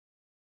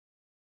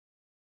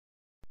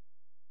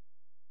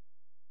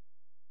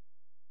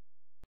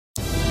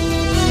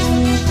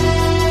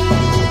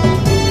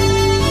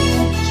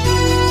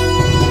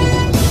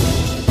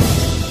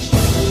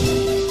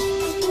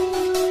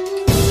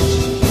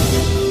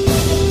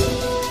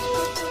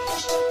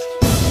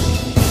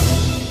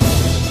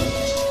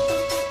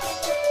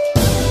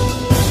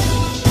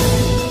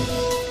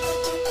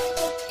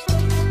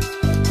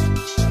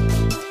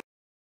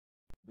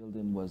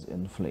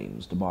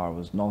flames. The bar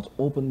was not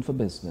open for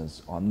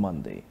business on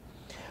Monday.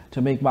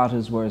 To make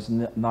matters worse,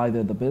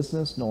 neither the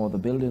business nor the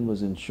building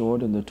was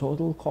insured, and the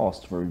total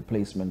cost for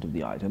replacement of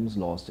the items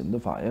lost in the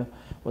fire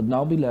would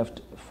now be left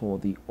for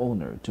the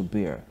owner to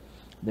bear.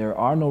 There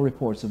are no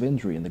reports of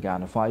injury, and the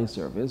Ghana Fire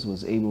Service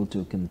was able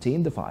to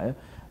contain the fire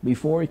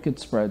before it could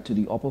spread to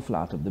the upper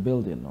flat of the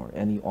building or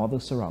any other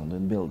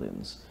surrounding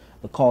buildings.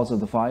 The cause of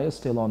the fire is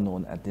still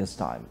unknown at this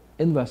time.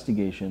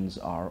 Investigations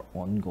are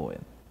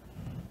ongoing.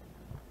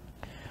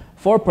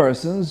 4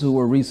 persons who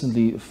were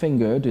recently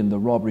fingered in the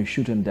robbery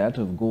shooting death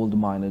of gold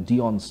miner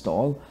Dion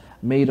Stall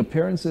made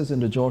appearances in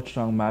the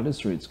Georgetown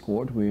Magistrates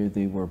Court, where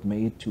they were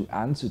made to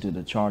answer to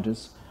the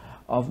charges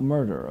of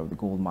murder of the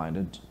gold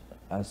miner.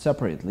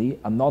 Separately,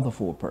 another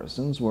 4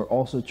 persons were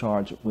also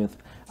charged with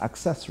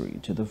accessory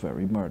to the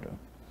very murder.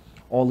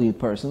 All 8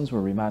 persons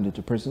were remanded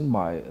to prison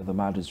by the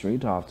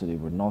magistrate after they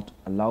were not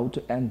allowed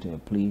to enter a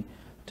plea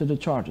to the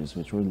charges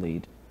which were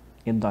laid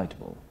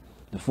indictable.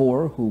 The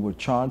 4 who were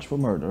charged for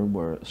murder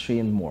were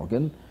Shane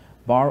Morgan,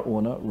 bar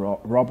owner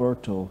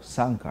Roberto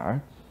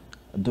Sankar,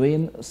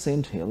 Dwayne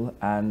St. Hill,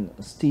 and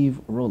Steve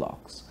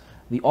Rolox.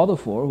 The other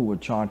 4 who were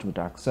charged with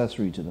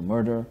accessory to the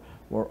murder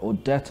were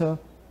Odetta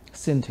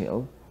St.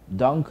 Hill,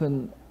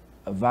 Duncan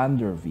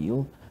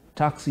Vanderveel,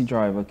 taxi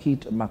driver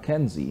Keith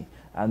Mackenzie,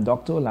 and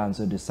Dr.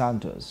 Lanza De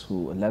Santos,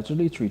 who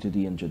allegedly treated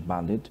the injured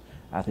bandit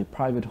at a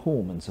private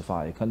home in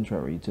Sophia,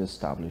 contrary to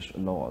established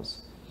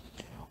laws.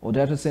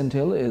 Odetta St.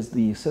 Hill is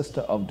the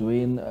sister of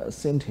Dwayne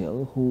St.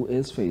 Hill, who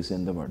is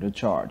facing the murder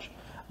charge.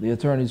 The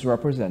attorneys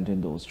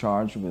representing those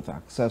charged with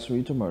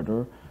accessory to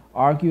murder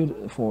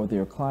argued for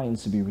their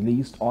clients to be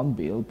released on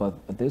bail, but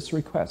this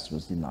request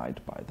was denied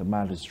by the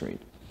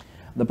magistrate.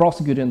 The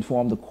prosecutor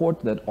informed the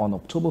court that on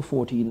October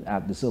 14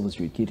 at the Silver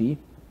Street Kitty,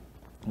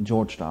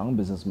 Georgetown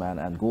businessman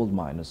and gold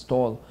miner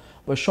Stall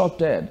was shot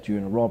dead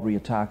during a robbery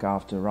attack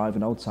after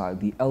arriving outside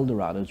the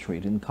Eldorado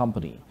Trading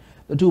Company.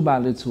 The 2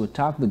 bandits who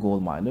attacked the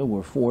gold miner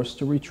were forced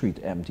to retreat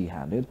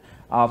empty-handed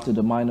after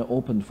the miner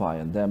opened fire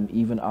on them,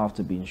 even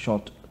after being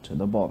shot to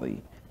the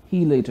body.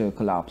 He later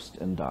collapsed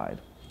and died.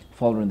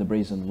 Following the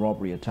brazen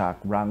robbery attack,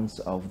 ranks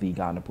of the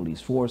Ghana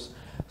Police Force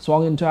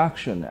swung into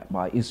action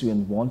by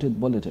issuing wanted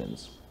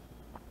bulletins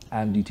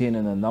and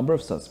detaining a number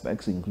of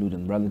suspects,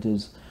 including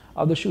relatives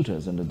of the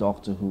shooters and the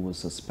doctor who was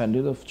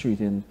suspected of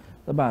treating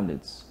the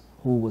bandits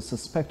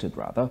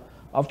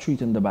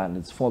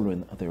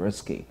following their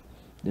escape.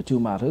 The 2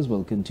 matters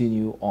will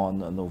continue on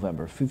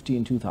November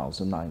 15,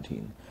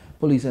 2019.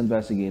 Police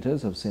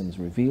investigators have since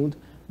revealed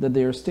that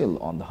they are still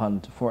on the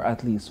hunt for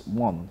at least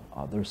 1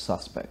 other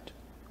suspect.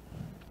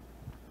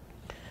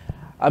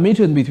 A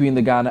meeting between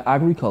the Ghana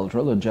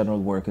Agricultural and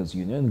General Workers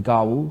Union,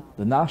 GAWU,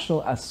 the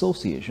National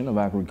Association of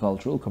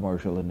Agricultural,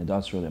 Commercial and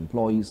Industrial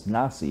Employees,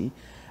 NASI,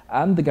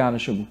 and the Ghana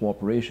Sugar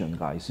Corporation,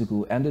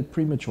 GAISUCU, ended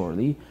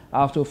prematurely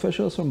after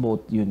officials from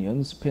both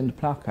unions pinned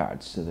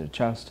placards to their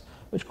chest,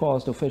 which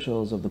caused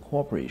officials of the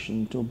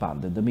corporation to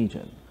abandon the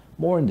meeting.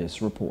 More in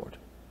this report.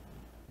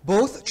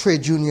 Both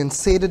trade unions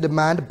say the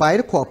demand by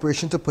the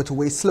corporation to put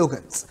away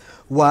slogans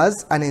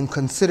was an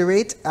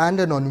inconsiderate and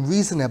an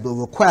unreasonable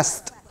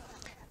request.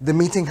 The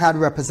meeting had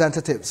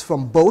representatives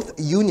from both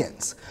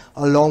unions,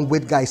 along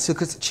with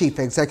GAISUCU's Chief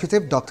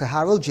Executive Dr.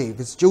 Harold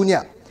Javis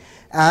Jr.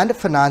 and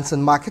Finance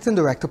and Marketing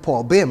Director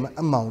Paul Bim,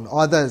 among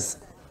others.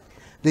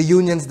 The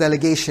union's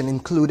delegation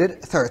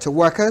included 30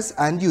 workers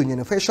and union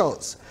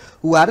officials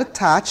who had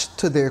attached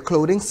to their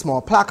clothing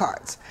small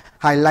placards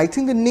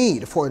highlighting the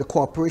need for the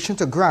corporation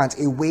to grant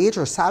a wage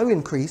or salary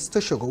increase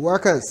to sugar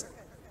workers.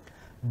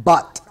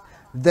 But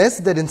this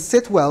didn't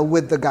sit well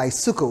with the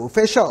GAISUCU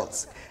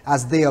officials,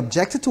 as they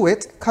objected to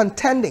it,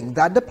 contending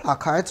that the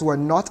placards were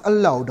not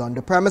allowed on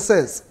the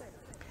premises.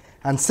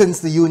 And since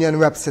the union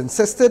reps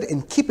insisted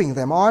in keeping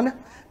them on,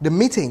 the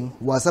meeting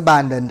was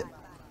abandoned.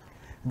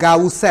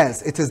 GAWU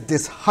says it is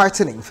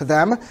disheartening for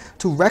them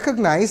to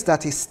recognize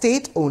that a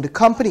state-owned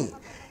company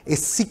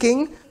is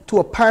seeking to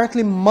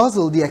apparently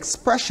muzzle the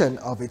expression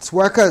of its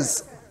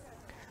workers.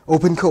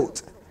 Open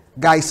quote.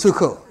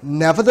 GAISUCU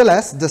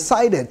nevertheless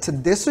decided to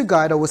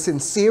disregard our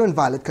sincere and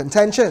valid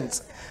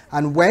contentions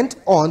and went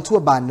on to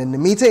abandon the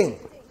meeting.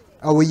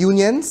 Our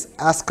unions,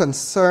 as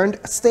concerned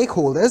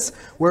stakeholders,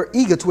 were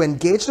eager to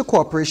engage the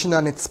corporation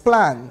on its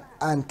plan,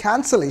 and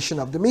cancellation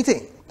of the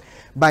meeting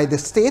by the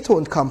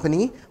state-owned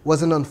company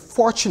was an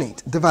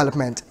unfortunate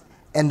development,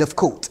 end of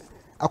quote,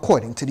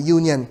 according to the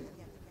union.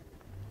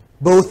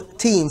 Both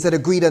teams had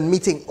agreed on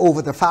meeting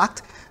over the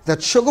fact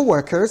that sugar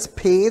workers'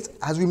 pay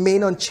has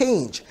remained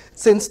unchanged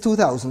since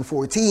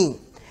 2014,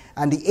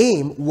 and the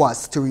aim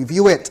was to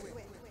review it.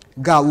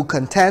 GAWU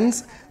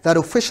contends that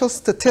official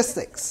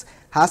statistics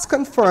has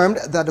confirmed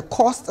that the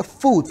cost of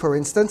food, for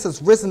instance,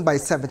 has risen by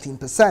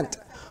 17%,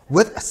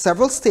 with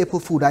several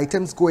staple food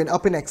items going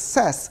up in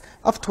excess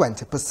of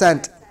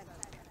 20%.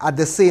 At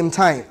the same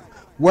time,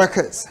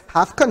 workers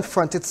have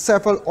confronted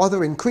several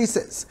other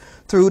increases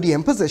through the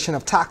imposition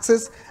of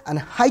taxes and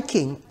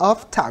hiking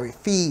of tariff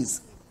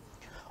fees.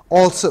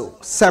 Also,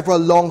 several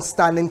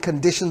long-standing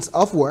conditions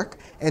of work,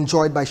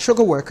 enjoyed by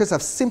sugar workers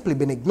have simply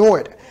been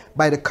ignored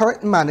by the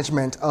current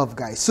management of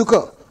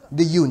Gaisuka,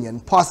 the union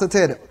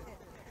posited.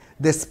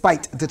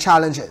 Despite the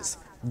challenges,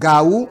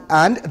 GAU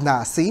and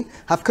NASI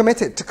have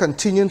committed to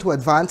continuing to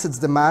advance its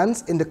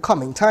demands in the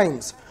coming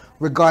times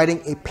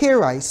regarding a pay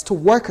rise to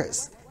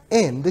workers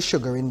in the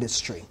sugar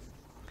industry.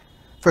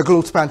 For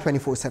Globespan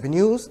 24x7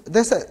 News,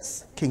 this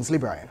is Kingsley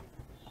Bryan.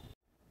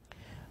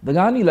 The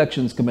Ghana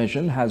Elections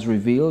Commission has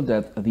revealed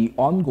that the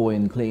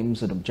ongoing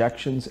claims and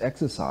objections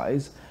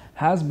exercise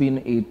has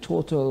been a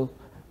total...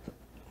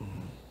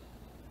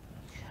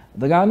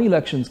 The Ghana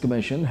Elections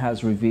Commission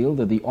has revealed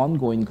that the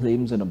ongoing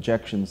claims and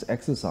objections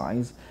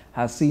exercise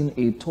has seen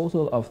a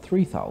total of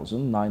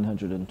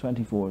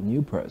 3,924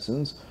 new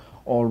persons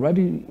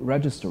already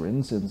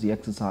registering since the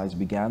exercise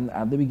began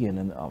at the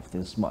beginning of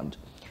this month.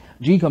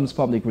 GECOM's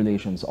Public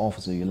Relations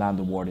Officer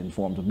Yolanda Ward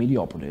informed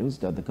media operatives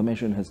that the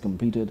Commission has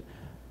completed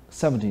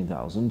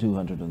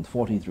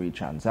 17,243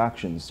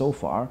 transactions so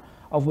far,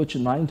 of which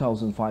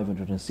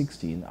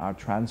 9,516 are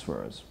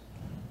transfers.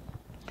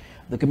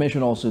 The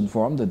Commission also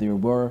informed that there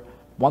were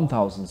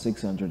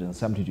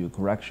 1,672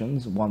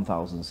 corrections,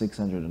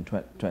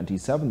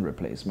 1,627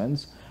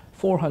 replacements,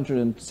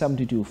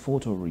 472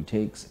 photo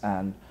retakes,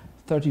 and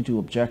 32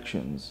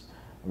 objections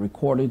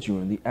recorded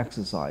during the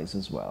exercise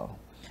as well.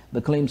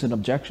 The claims and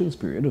objections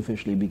period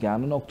officially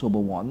began on October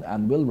 1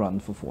 and will run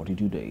for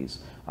 42 days,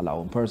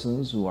 allowing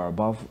persons who are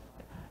above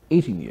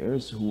 18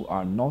 years who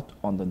are not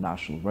on the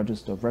National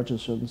Register of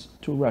Registrants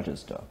to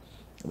register.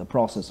 The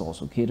process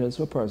also caters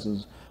for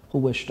persons who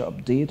wish to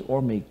update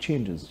or make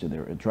changes to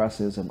their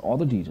addresses and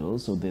other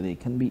details so that they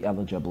can be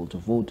eligible to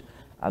vote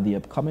at the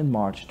upcoming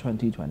March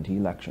 2020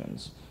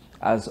 elections.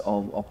 As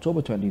of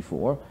October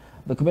 24,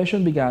 the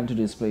Commission began to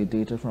display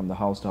data from the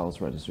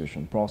house-to-house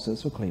registration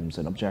process for claims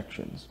and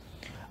objections.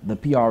 The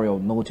PRO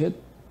noted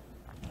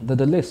that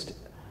the list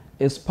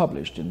is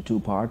published in two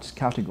parts,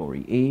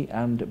 Category A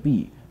and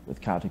B,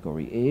 with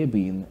Category A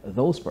being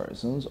those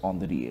persons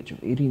under the age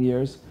of 18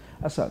 years.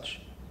 As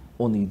such,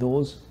 only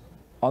those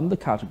on the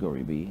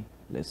Category B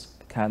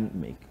list can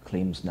make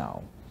claims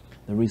now.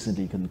 The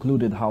recently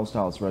concluded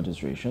house-to-house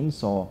registration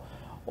saw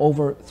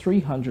over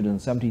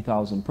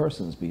 370,000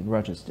 persons being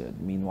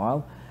registered.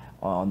 Meanwhile,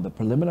 on the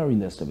preliminary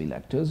list of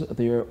electors,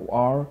 there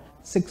are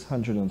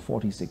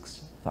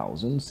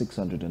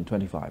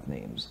 646,625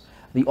 names.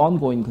 The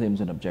ongoing claims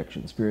and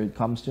objections period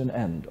comes to an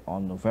end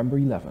on November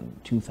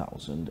 11,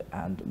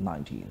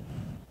 2019.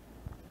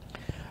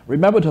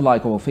 Remember to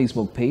like our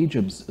Facebook page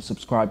and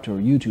subscribe to our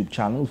YouTube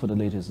channel for the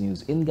latest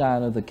news in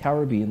Ghana, the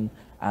Caribbean,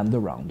 and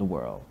around the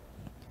world.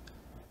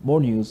 More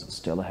news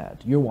still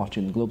ahead. You're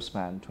watching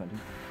Globespan 20.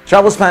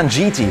 Globespan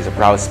GT is a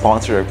proud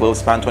sponsor of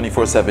Globespan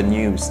 24x7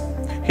 News.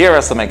 Here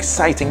are some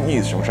exciting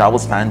news from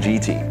Globespan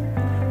GT.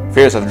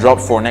 Fares have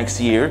dropped for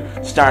next year,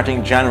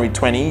 starting January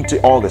 20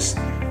 to August.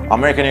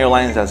 American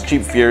Airlines has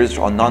cheap fares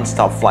on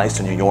non-stop flights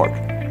to New York.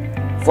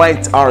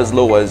 Flights are as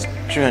low as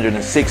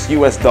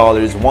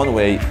 $306 one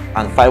way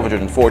and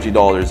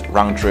 $540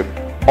 round trip,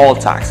 all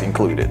tax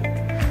included.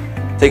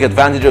 Take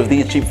advantage of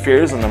these cheap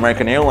fares on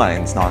American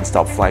Airlines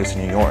non-stop flights to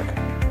New York.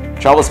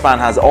 Globespan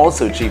has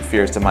also cheap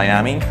fares to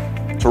Miami,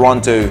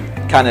 Toronto,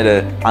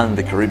 Canada, and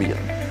the Caribbean.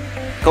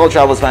 Call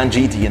Globespan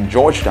GT in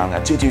Georgetown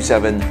at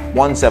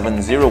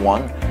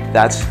 227-1701,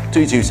 that's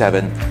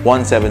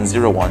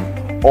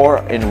 227-1701,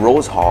 or in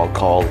Rose Hall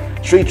call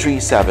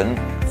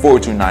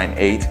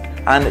 337-4298,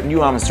 and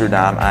New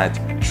Amsterdam at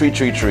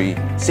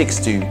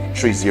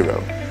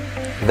 333-6230.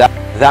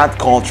 That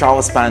call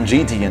Globespan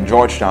GT in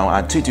Georgetown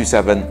at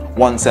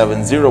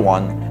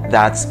 227-1701,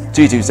 that's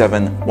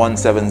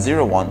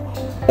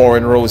 227-1701, or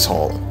in Rose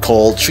Hall,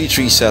 call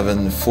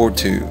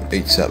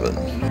 337-4287.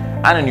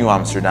 And in New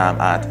Amsterdam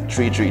at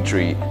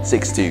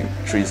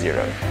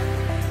 333-6230.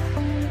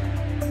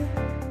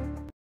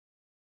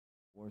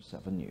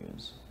 7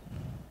 News.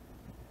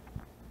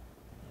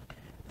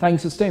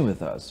 Thanks for staying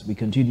with us. We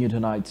continue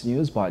tonight's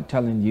news by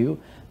telling you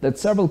that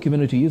several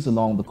communities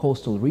along the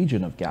coastal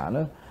region of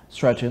Ghana,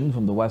 stretching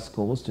from the west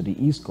coast to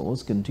the east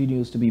coast,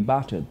 continues to be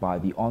battered by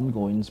the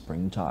ongoing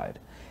spring tide.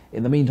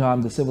 In the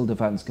meantime, the Civil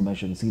Defense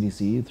Commission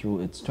 (CDC),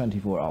 through its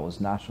 24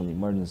 hours National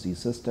Emergency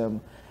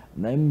System,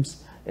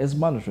 NIMS, is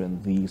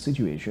monitoring the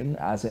situation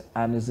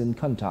and is in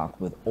contact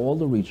with all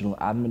the regional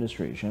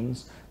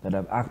administrations that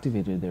have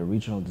activated their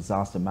regional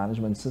disaster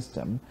management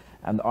system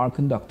and are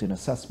conducting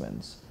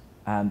assessments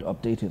and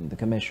updating the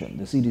Commission.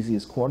 The CDC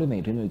is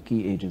coordinating with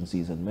key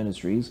agencies and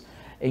ministries,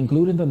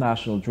 including the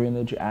National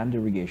Drainage and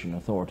Irrigation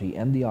Authority,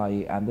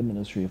 NDIA, and the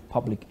Ministry of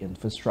Public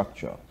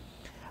Infrastructure.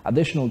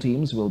 Additional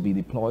teams will be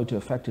deployed to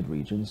affected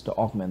regions to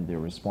augment their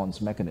response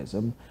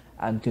mechanism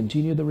and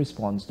continue the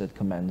response that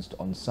commenced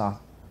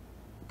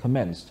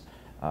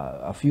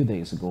a few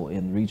days ago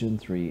in Region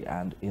 3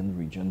 and in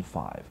Region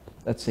 5.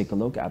 Let's take a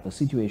look at the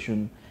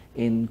situation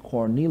in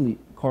Cornelia,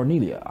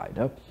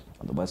 Ida,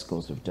 on the west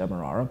coast of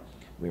Demerara,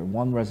 where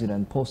one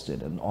resident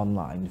posted an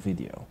online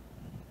video.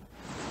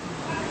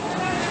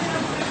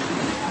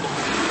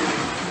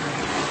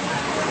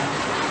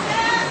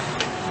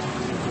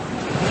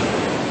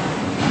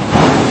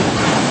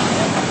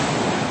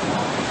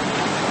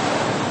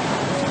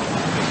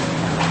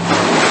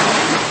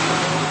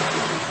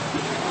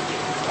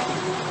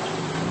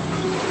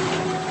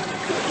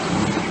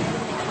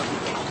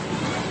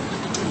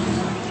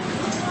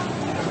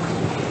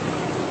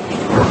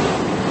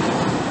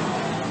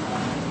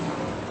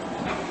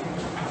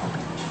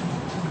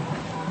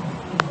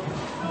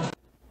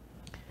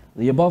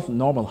 The above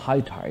normal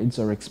high tides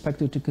are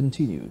expected to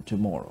continue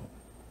tomorrow.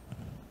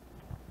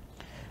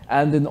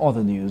 And in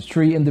other news,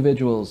 3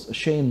 individuals,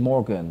 Shane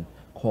Morgan,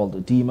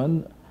 called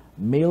Demon,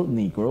 male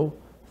Negro,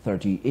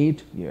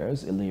 38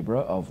 years, a laborer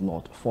of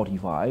Lot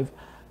 45,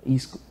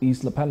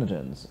 East La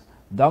Penitence;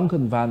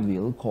 Duncan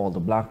Vanville, called the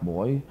Black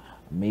Boy,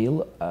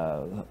 male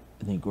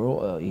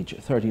Negro, age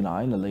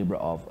 39, a laborer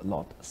of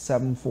Lot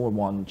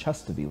 741,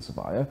 Chesterfield,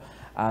 Savia;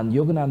 and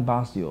Yoganan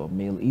Bastio,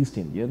 male East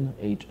Indian,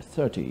 age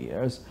 30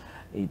 years,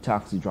 a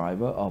taxi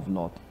driver of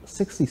Lot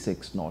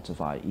 66 North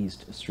Savia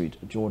East Street,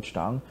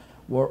 Georgetown,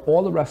 were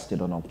all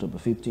arrested on October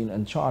 15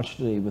 and charged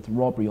today with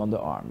robbery under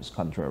arms,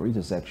 contrary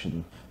to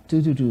Section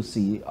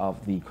 222C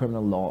of the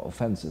Criminal Law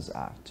Offences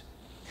Act.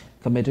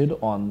 Committed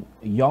on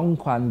Young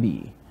Kwan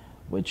B,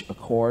 which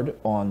occurred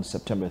on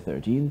September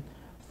 30,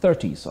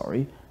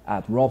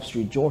 at Robb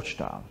Street,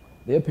 Georgetown.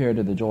 They appeared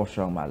at the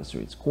Georgetown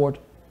Magistrates Court,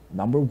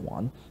 number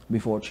 1,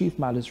 before Chief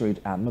Magistrate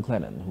Ann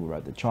McLennan, who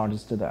read the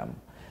charges to them.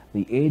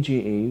 The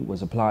AJA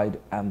was applied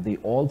and they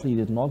all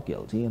pleaded not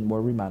guilty and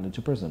were remanded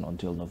to prison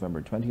until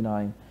November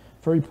 29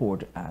 for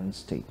report and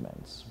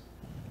statements.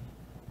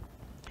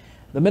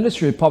 The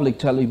Ministry of Public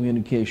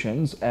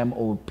Telecommunications,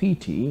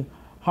 MOPT,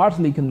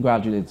 heartily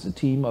congratulates a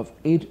team of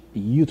 8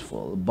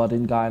 youthful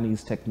budding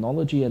Guyanese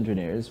technology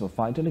engineers for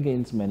fighting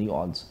against many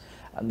odds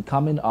and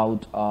coming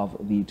out of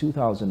the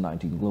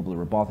 2019 Global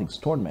Robotics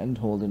Tournament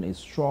holding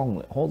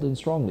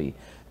strongly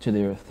to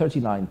their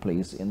 39th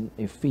place in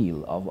a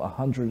field of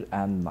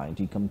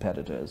 190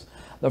 competitors.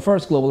 The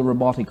first global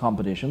robotic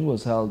competition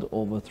was held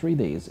over 3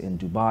 days in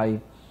Dubai,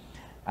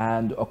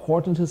 and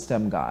according to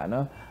STEM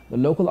Guyana, the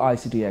local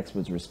ICT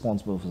experts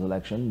responsible for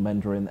selection,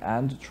 mentoring,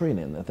 and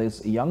training,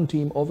 this young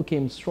team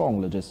overcame strong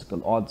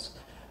logistical odds,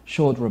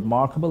 showed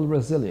remarkable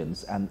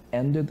resilience, and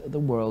ended the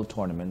world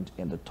tournament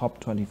in the top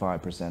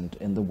 25%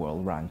 in the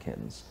world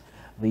rankings.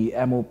 The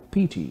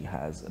MOPT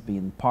has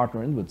been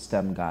partnering with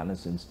STEM Ghana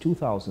since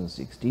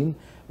 2016,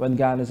 when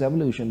Ghana's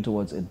evolution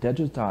towards a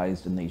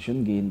digitized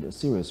nation gained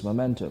serious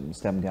momentum.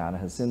 STEM Ghana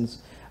has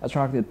since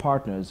attracted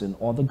partners in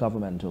other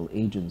governmental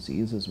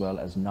agencies as well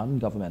as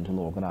non-governmental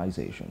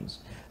organizations.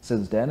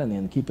 Since then, and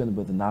in keeping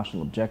with the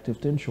national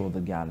objective to ensure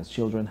that Ghana's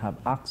children have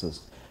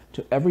access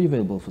to every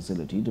available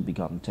facility to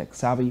become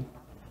tech-savvy,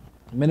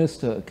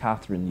 Minister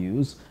Catherine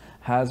Hughes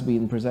has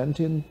been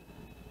presenting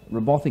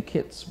robotic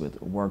kits with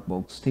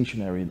workbooks,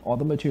 stationery, and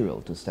other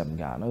material to STEM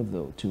Ghana,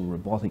 to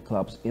robotic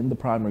clubs in the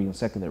primary and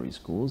secondary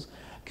schools,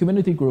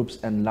 community groups,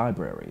 and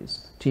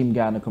libraries. Team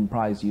Ghana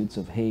comprised youths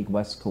of Hague,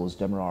 West Coast,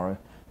 Demerara,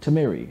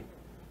 Tamiri,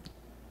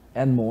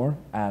 Enmore,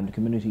 and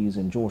communities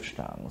in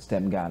Georgetown.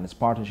 STEM Ghana's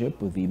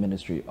partnership with the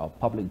Ministry of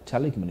Public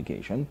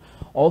Telecommunication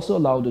also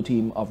allowed a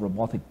team of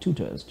robotic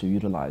tutors to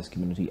utilize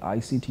community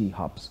ICT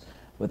hubs,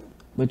 with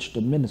which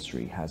the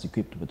ministry has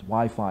equipped with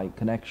Wi-Fi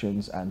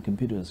connections and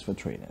computers for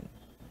training.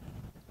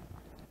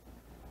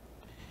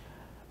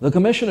 The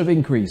Commission of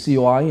Inquiry,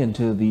 COI,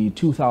 into the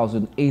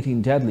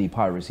 2018 deadly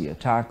piracy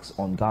attacks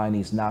on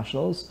Guyanese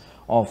nationals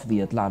off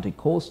the Atlantic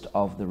coast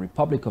of the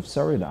Republic of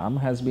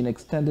Suriname has been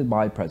extended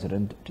by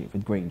President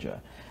David Granger.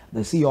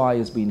 The COI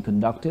is being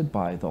conducted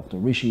by Dr.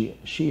 Rishi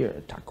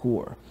Sheer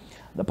Thakur.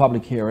 The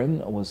public hearing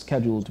was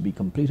scheduled to be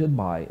completed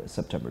by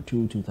September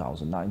 2,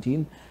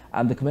 2019,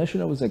 and the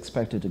Commissioner was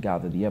expected to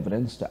gather the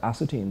evidence to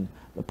ascertain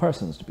the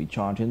persons to be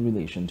charged in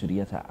relation to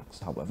the attacks.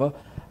 However,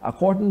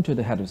 according to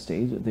the head of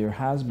state, there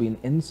has been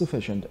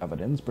insufficient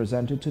evidence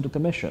presented to the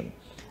Commission,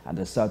 and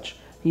as such,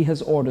 he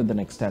has ordered an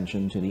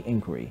extension to the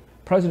inquiry.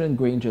 President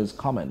Granger's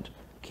comment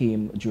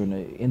came during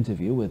an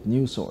interview with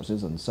news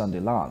sources on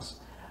Sunday last.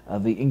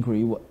 The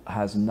inquiry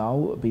has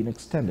now been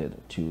extended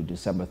to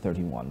December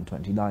 31,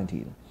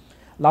 2019.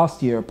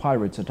 Last year,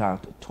 pirates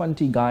attacked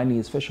 20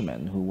 Guyanese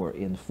fishermen who were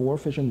in 4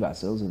 fishing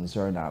vessels in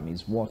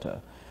Suriname's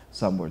water.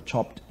 Some were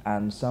chopped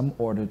and some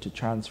ordered to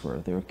transfer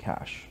their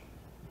catch.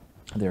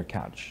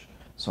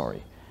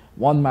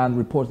 One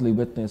man reportedly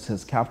witnessed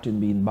his captain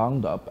being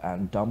bound up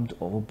and dumped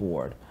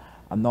overboard.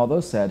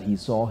 Another said he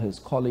saw his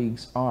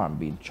colleague's arm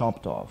being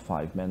chopped off.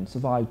 5 men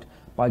survived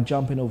by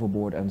jumping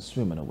overboard and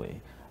swimming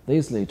away.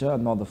 Days later,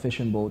 another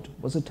fishing boat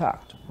was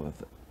attacked,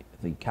 with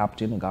the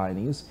captain, a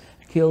Guyanese,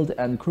 killed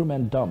and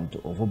crewmen dumped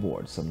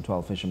overboard. Some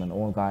 12 fishermen,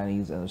 all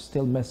Guyanese, are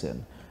still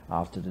missing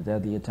after the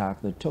deadly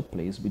attack that took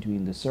place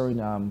between the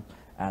Suriname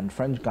and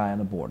French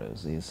Guiana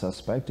borders. A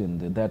suspect in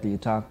the deadly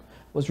attack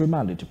was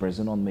remanded to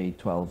prison on May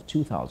 12,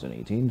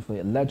 2018 for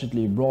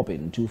allegedly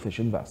robbing 2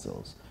 fishing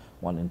vessels,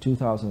 one in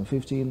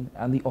 2015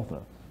 and the other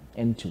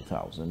in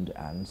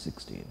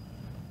 2016.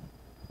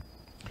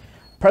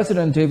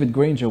 President David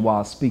Granger,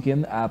 while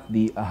speaking at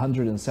the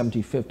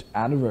 175th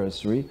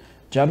anniversary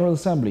General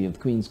Assembly of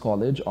Queen's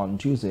College on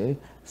Tuesday,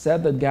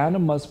 said that Ghana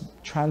must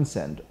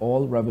transcend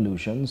all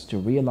revolutions to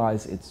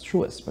realize its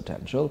truest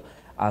potential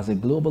as a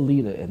global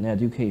leader in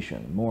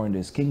education. More in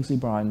this Kingsley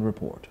Bryan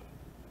report.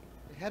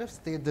 The head of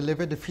state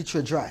delivered the feature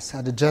address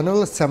at the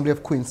General Assembly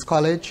of Queen's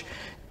College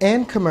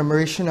in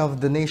commemoration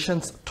of the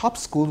nation's top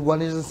school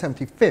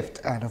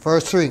 175th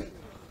anniversary.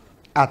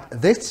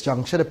 At this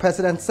juncture, the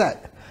president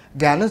said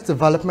Ghana's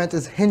development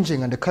is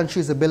hinging on the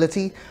country's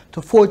ability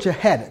to forge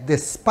ahead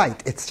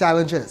despite its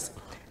challenges,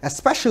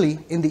 especially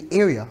in the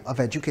area of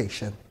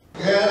education.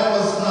 Ghana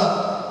must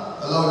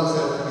not allow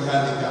itself to be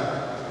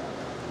handicapped.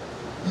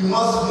 We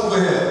must move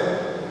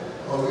ahead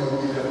or we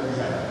will be left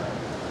behind.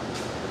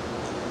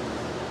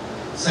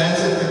 Science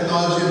and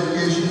technology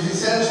education is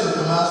essential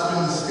to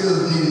mastering the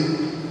skills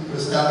needed for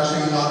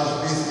establishing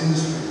knowledge-based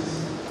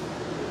industries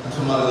and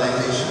for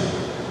modernization.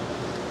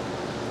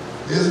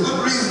 There is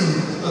good reason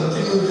to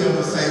continue to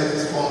emphasize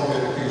this form of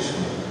education.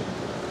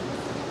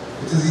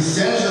 It is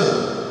essential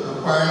to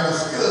acquire the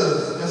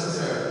skills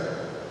necessary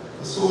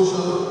for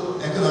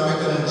social, economic,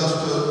 and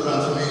industrial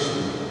transformation,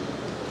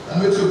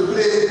 and which will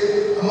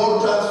play a more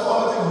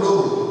transformative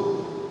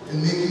role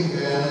in making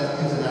Ghana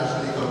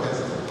internationally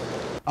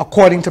competitive.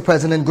 According to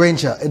President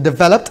Granger, a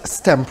developed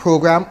STEM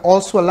program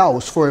also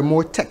allows for a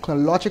more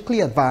technologically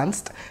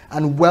advanced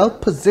and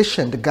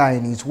well-positioned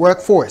Guyanese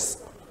workforce.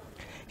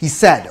 He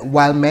said,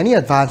 while many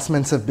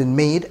advancements have been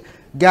made,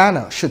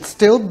 Ghana should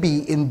still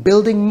be in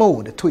building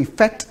mode to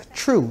effect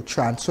true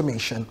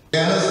transformation.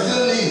 Ghana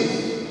still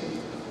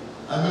needs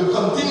and will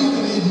continue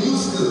to need new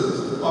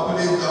skills to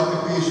populate the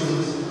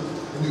occupations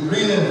in the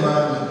green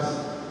environment,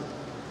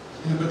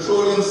 in the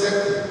petroleum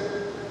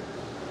sector,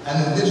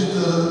 and in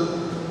digital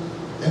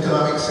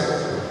economic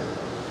sector.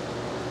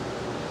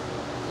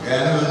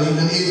 Ghana will need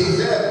an A to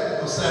Z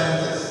of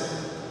scientists,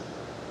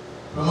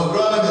 from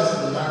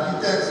agronomists and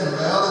architects and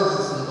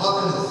biologists and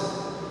botanists,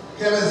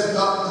 chemists,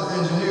 doctors,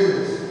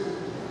 engineers,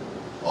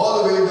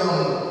 all the way down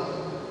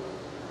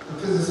to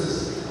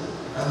physicists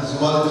and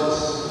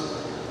zoologists.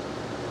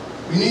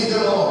 We need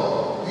them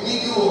all. We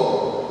need you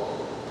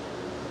all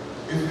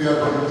if we are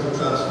going to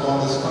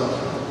transform this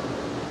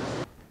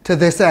country. To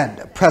this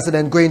end,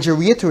 President Granger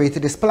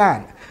reiterated his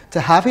plan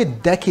to have a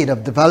decade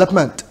of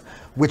development,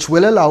 which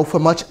will allow for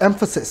much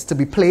emphasis to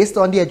be placed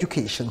on the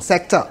education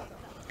sector.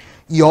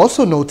 He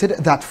also noted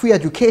that free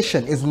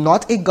education is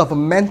not a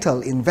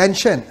governmental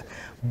invention,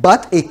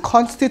 but a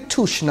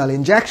constitutional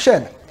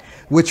injection,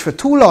 which for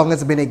too long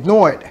has been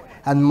ignored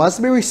and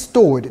must be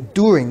restored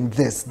during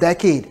this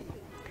decade.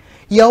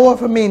 He,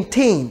 however,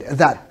 maintained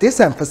that this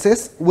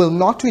emphasis will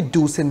not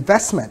reduce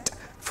investment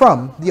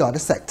from the other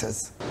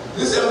sectors.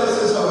 This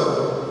emphasis,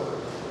 however,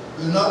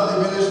 will not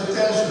diminish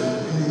attention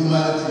in the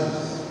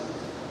humanities,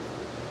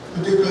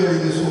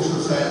 particularly in the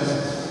social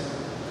sciences.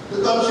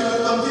 The country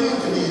will continue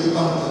to need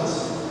accountants,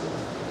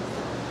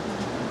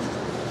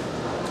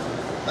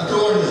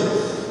 attorneys,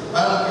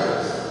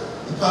 bankers,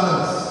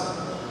 economists,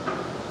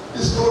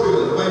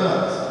 historians, why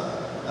not,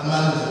 and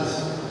managers.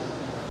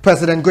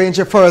 President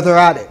Granger further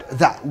added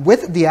that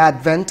with the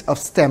advent of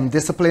STEM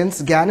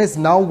disciplines, Ghana is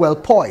now well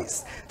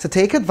poised to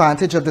take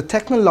advantage of the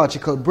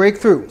technological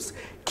breakthroughs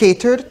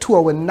catered to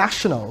our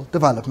national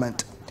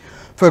development.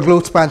 For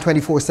Globespan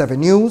 24x7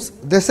 News,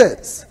 this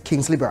is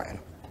Kingsley Bryan.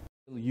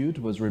 Youth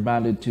was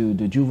remanded to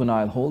the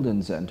Juvenile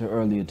Holding Center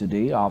earlier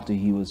today after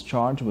he was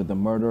charged with the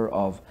murder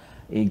of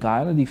a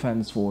Guyana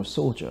Defense Force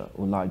soldier,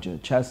 Elijah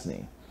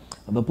Chesney.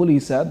 The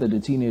police said that the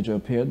teenager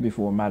appeared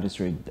before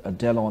Magistrate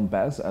Delon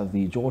Bess at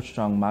the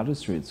Georgetown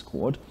Magistrates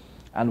Court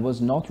and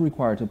was not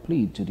required to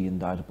plead to the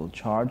indictable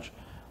charge,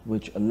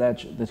 which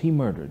alleged that he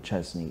murdered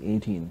Chesney,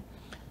 18.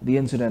 The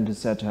incident is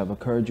said to have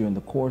occurred during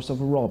the course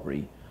of a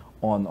robbery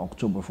on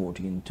October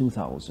 14,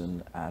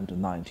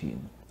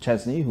 2019.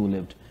 Chesney, who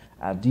lived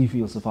at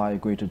Defield Sophia,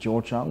 Greater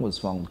Georgetown, was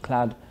found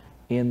clad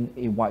in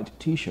a white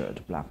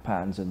t-shirt, black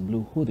pants and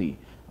blue hoodie,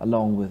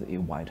 along with a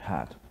white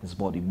hat. His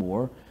body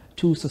bore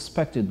 2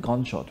 suspected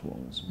gunshot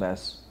wounds.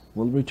 Bess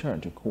will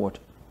return to court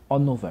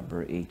on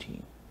November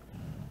 18.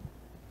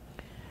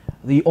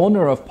 The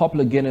owner of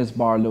Popular Guinness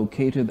Bar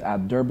located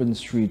at Durban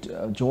Street,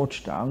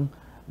 Georgetown,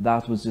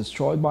 that was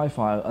destroyed by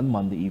fire on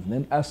Monday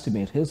evening,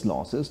 estimate his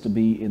losses to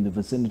be in the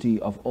vicinity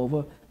of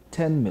over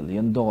 $10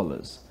 million.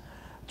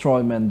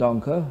 Troy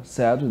Mendonca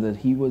said that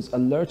he was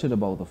alerted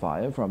about the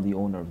fire from the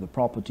owner of the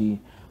property,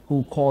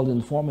 who called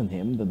informing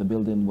him that the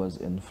building was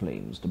in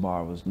flames. The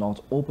bar was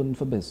not open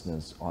for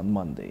business on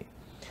Monday.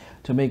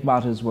 To make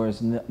matters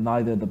worse,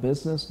 neither the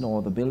business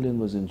nor the building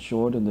was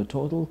insured, and the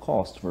total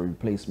cost for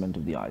replacement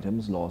of the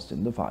items lost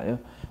in the fire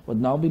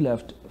would now be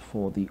left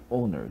for the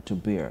owner to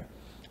bear.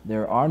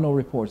 There are no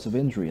reports of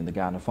injury, and the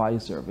Ghana Fire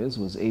Service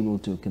was able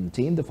to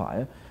contain the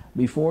fire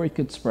before it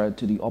could spread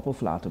to the upper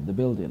flat of the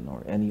building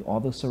or any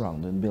other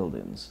surrounding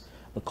buildings.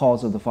 The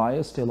cause of the fire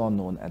is still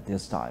unknown at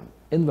this time.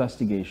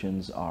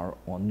 Investigations are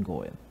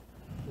ongoing.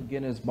 The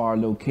Guinness Bar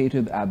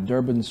located at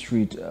Durban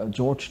Street,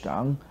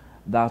 Georgetown,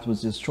 that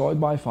was destroyed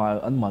by fire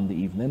on Monday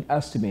evening,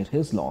 estimate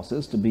his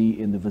losses to be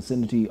in the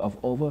vicinity of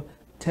over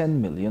 $10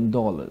 million.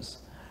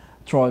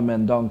 Troy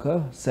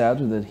Mendonca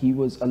said that he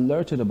was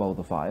alerted about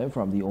the fire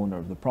from the owner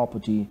of the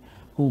property,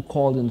 who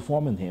called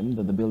informing him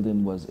that the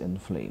building was in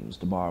flames.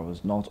 The bar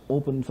was not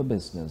open for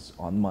business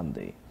on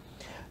Monday.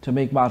 To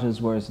make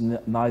matters worse,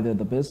 neither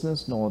the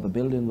business nor the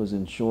building was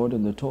insured,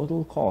 and the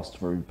total cost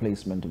for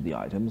replacement of the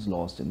items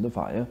lost in the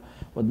fire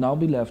would now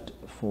be left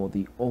for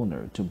the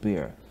owner to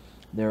bear.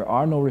 There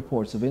are no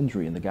reports of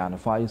injury, and the Guyana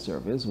Fire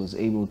Service was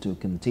able to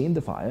contain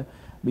the fire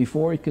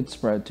before it could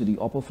spread to the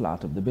upper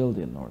flat of the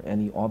building or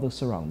any other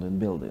surrounding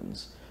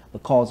buildings. The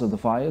cause of the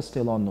fire is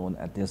still unknown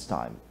at this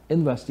time.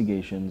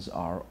 Investigations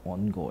are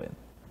ongoing.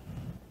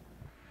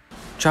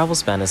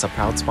 Travelspan is a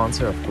proud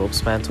sponsor of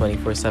Globespan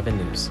 24x7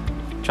 News.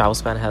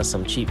 Travelspan has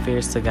some cheap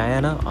fares to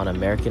Guyana on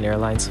American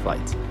Airlines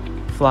flights.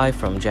 Fly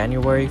from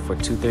January for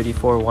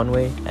 $234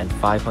 one-way and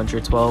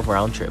 $512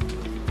 round-trip.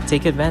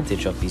 Take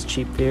advantage of these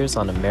cheap fares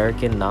on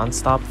American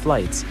non-stop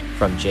flights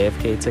from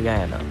JFK to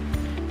Guyana.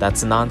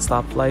 That's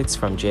non-stop flights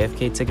from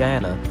JFK to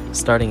Guyana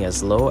starting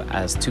as low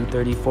as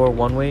 $234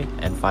 one-way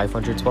and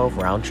 $512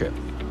 round-trip.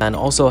 And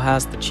also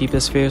has the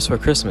cheapest fares for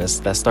Christmas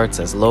that starts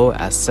as low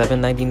as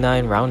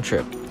 $799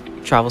 round-trip.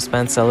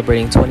 Travelspan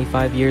celebrating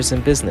 25 years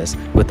in business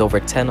with over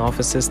 10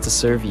 offices to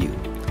serve you.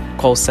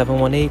 Call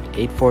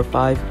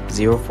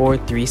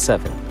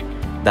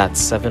 718-845-0437. That's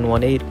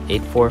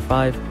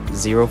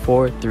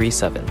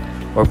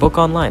 718-845-0437. Or book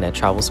online at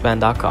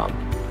travelspan.com.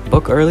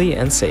 Book early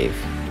and save.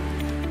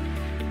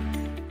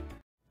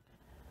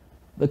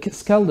 The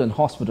Skeldon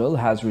Hospital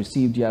has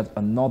received yet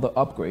another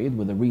upgrade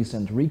with the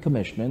recent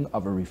recommissioning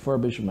of a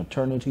refurbished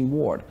maternity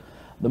ward.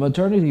 The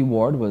maternity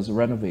ward was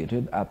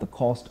renovated at the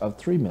cost of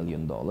 $3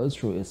 million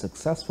through a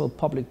successful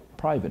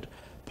public-private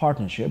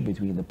partnership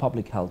between the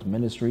Public Health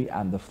Ministry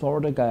and the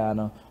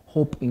Florida-Guyana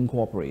Hope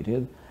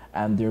Incorporated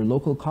and their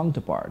local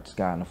counterparts,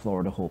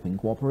 Guyana-Florida Hope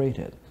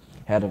Incorporated.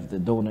 Head of the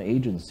donor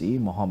agency,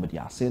 Mohammed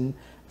Yassin,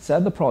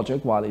 said the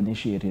project, while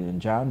initiated in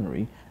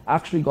January,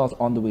 actually got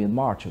underway in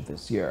March of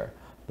this year.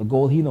 The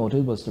goal, he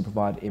noted, was to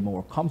provide a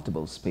more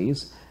comfortable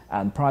space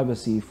and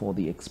privacy for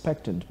the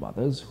expectant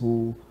mothers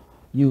who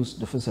use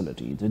the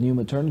facility. The new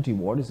maternity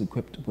ward is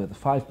equipped with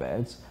 5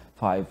 beds,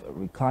 5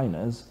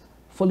 recliners,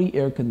 fully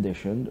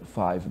air-conditioned,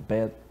 5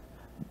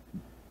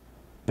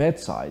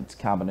 bedside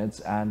cabinets,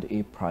 and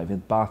a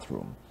private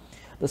bathroom.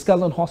 The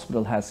Skeldon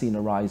Hospital has seen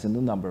a rise in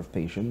the number of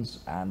patients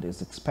and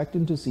is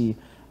expecting to see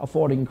a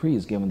further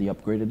increase given the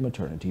upgraded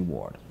maternity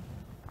ward.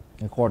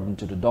 According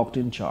to the doctor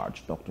in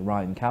charge, Dr.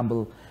 Ryan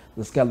Campbell,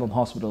 the Skeldon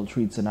Hospital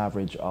treats an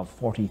average of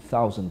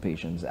 40,000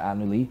 patients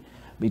annually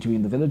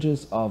between the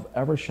villages of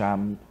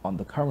Eversham on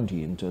the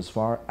quarantine to as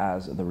far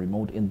as the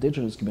remote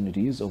indigenous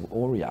communities of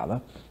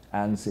Oriala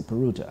and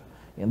Siparuta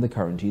in the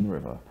Quarantine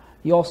River.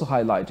 He also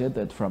highlighted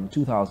that from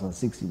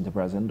 2016 to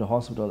present, the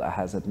hospital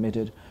has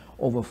admitted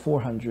over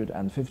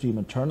 450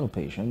 maternal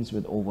patients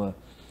with over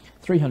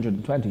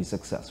 320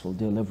 successful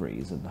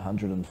deliveries and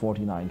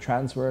 149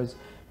 transfers,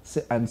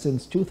 and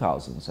since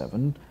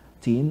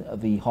 2017,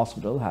 the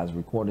hospital has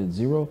recorded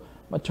 0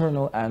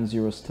 maternal and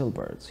 0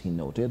 stillbirths. He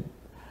noted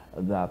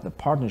that the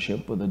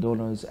partnership with the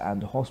donors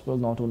and the hospital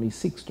not only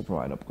seeks to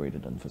provide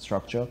upgraded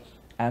infrastructure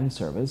and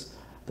service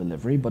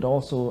delivery, but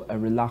also a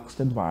relaxed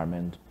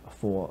environment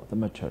for the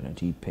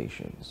maternity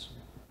patients.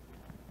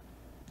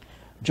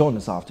 Join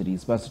us after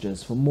these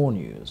messages for more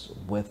news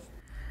with...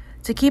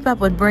 To keep up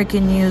with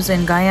breaking news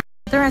in Guyana,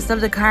 the rest of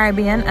the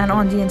Caribbean, and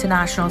on the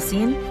international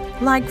scene,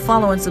 like,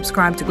 follow, and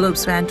subscribe to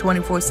Globespan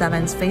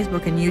 24x7's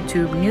Facebook and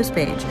YouTube news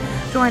page.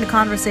 Join the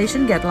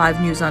conversation, get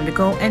live news on the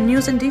go, and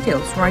news and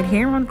details right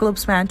here on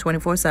Globespan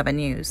 24x7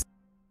 News.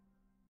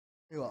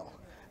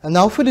 And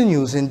now for the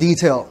news in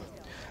detail.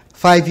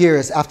 5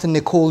 years after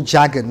Nicole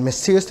Jagan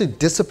mysteriously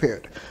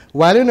disappeared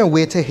while on her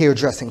way to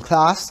hairdressing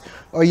class,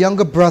 her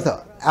younger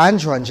brother,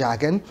 Andron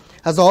Jagan,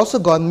 has also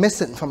gone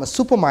missing from a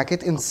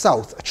supermarket in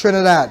South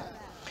Trinidad.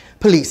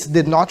 Police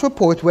did not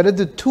report whether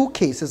the 2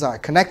 cases are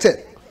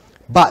connected,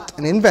 but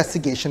an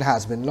investigation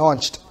has been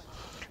launched.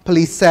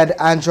 Police said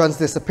Andron's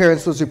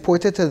disappearance was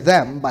reported to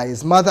them by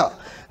his mother,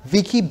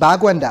 Vicky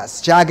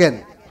Bagwandas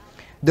Jagan.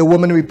 The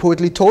woman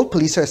reportedly told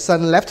police her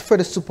son left for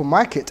the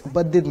supermarket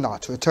but did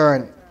not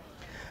return.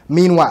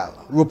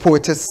 Meanwhile,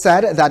 reporters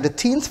said that the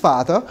teen's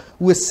father,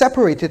 who is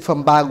separated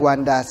from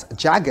Bagwandas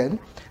Jagan,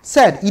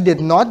 said he did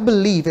not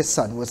believe his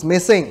son was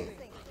missing.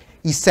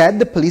 He said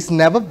the police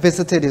never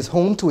visited his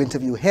home to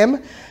interview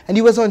him, and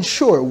he was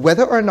unsure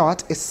whether or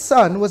not his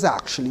son was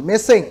actually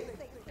missing.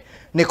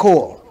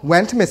 Nicole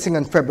went missing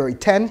on February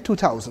 10,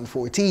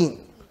 2014.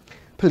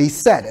 Police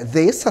said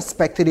they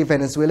suspected a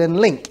Venezuelan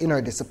link in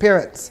her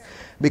disappearance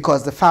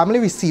because the family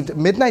received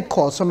midnight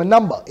calls from a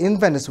number in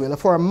Venezuela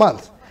for a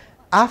month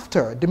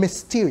after the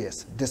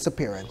mysterious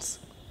disappearance.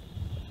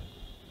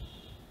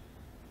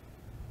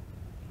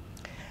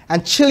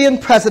 And Chilean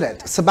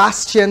President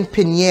Sebastián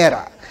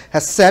Piñera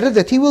has said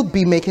that he will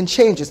be making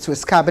changes to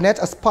his cabinet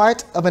as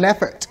part of an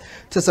effort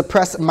to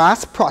suppress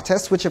mass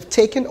protests which have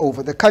taken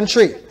over the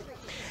country.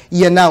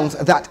 He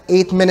announced that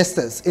 8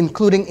 ministers,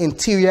 including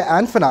Interior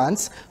and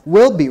Finance,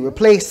 will be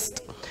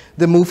replaced.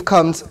 The move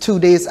comes 2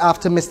 days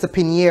after Mr.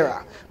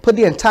 Piñera put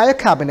the entire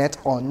cabinet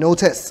on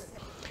notice.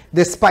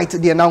 Despite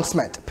the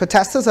announcement,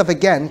 protesters have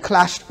again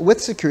clashed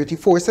with security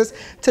forces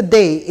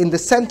today in the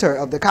center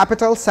of the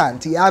capital,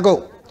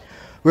 Santiago.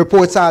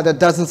 Reports are that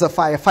dozens of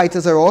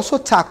firefighters are also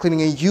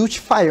tackling a huge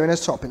fire in a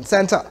shopping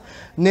center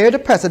near the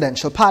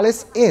presidential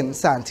palace in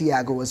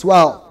Santiago as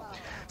well.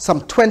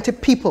 Some 20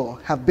 people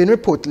have been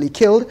reportedly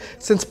killed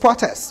since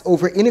protests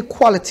over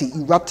inequality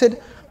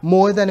erupted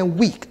more than a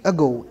week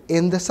ago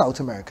in the South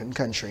American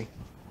country.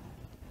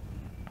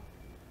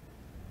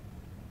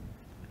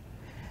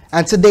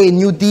 And today,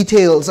 new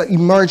details are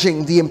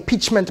emerging. The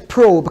impeachment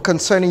probe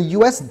concerning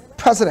U.S.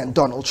 President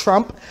Donald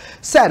Trump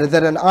said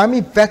that an Army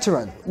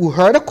veteran who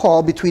heard a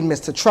call between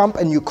Mr. Trump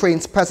and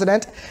Ukraine's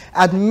president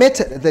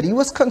admitted that he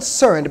was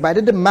concerned by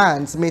the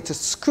demands made to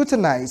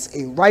scrutinize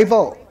a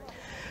rival.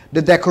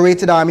 The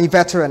decorated Army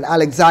veteran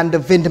Alexander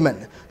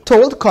Vindman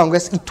told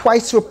Congress he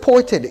twice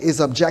reported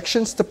his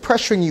objections to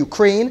pressuring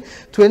Ukraine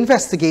to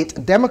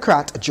investigate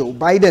Democrat Joe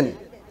Biden.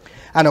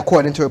 And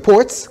according to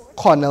reports,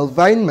 Colonel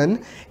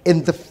Vindman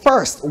is the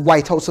first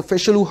White House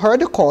official who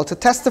heard the call to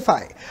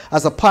testify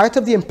as a part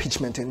of the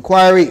impeachment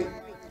inquiry.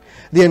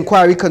 The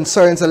inquiry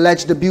concerns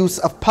alleged abuse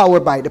of power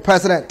by the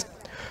president.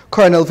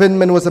 Colonel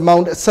Vindman was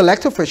among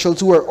select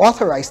officials who were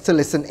authorized to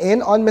listen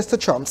in on Mr.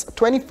 Trump's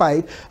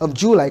 25 of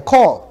July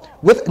call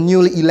with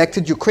newly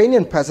elected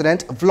Ukrainian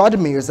President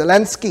Volodymyr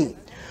Zelensky,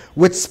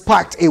 which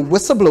sparked a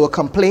whistleblower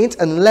complaint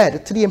and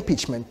led to the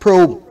impeachment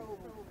probe.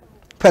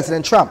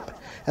 President Trump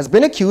has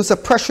been accused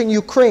of pressuring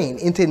Ukraine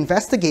into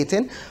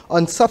investigating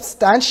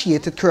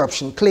unsubstantiated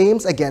corruption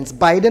claims against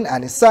Biden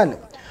and his son,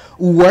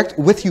 who worked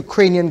with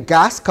Ukrainian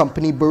gas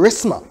company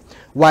Burisma,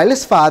 while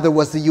his father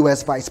was the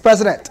U.S. vice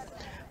president.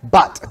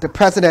 But the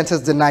president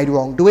has denied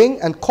wrongdoing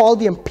and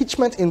called the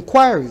impeachment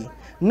inquiry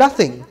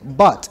nothing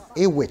but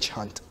a witch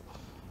hunt.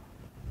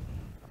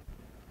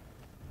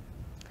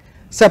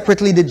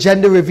 Separately, the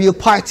gender reveal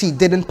party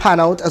didn't pan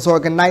out as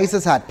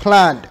organizers had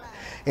planned.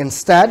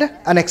 Instead,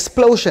 an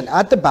explosion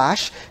at the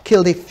bash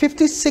killed a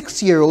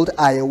 56-year-old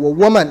Iowa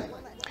woman.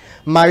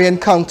 Marion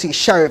County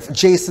Sheriff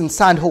Jason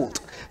Sandholt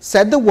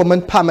said the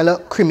woman Pamela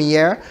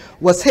Cremier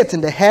was hit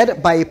in the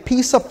head by a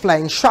piece of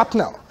flying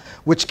shrapnel,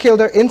 which killed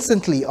her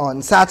instantly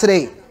on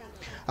Saturday.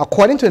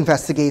 According to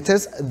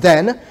investigators,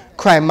 then,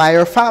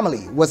 Cremier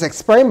family was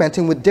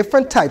experimenting with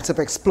different types of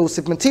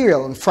explosive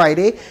material on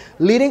Friday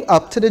leading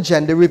up to the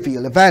gender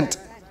reveal event.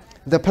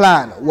 The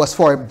plan was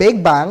for a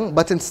big bang,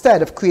 but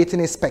instead of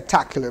creating a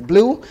spectacular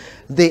blue,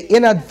 they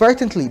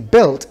inadvertently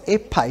built a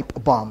pipe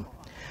bomb.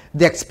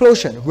 The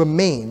explosion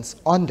remains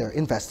under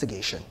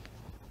investigation.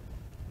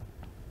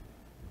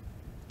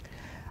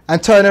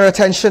 And turn our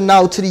attention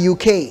now to the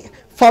UK.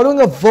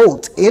 Following a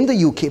vote in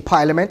the UK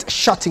Parliament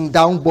shutting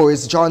down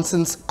Boris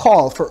Johnson's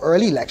call for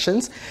early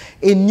elections,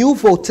 a new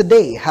vote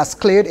today has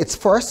cleared its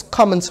first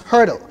Commons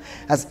hurdle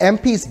as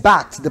MPs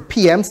backed the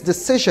PM's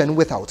decision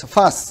without a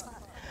fuss.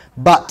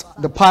 But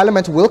the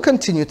Parliament will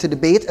continue to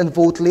debate and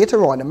vote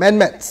later on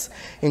amendments,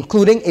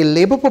 including a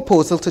Labour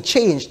proposal to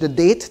change the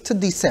date to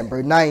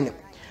December 9.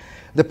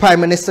 The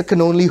Prime Minister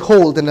can only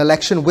hold an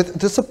election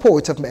with the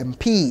support of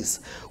MPs,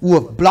 who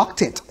have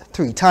blocked it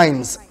 3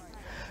 times.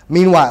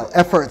 Meanwhile,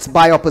 efforts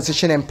by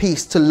opposition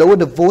MPs to lower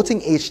the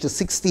voting age to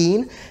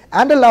 16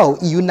 and allow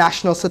EU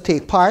nationals to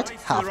take part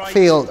have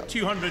failed.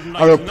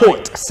 A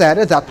report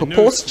said that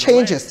proposed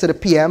changes to the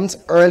PM's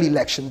early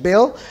election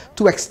bill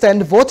to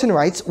extend voting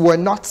rights were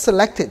not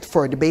selected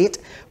for debate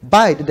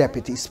by the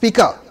Deputy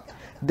Speaker,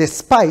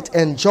 despite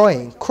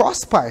enjoying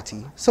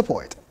cross-party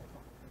support.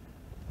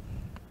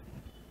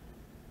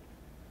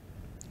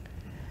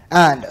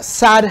 And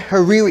Saad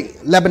Hariri,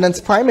 Lebanon's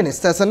prime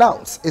minister, has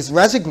announced his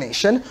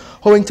resignation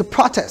owing to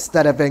protests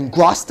that have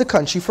engrossed the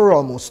country for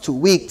almost 2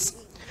 weeks.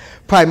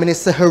 Prime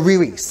Minister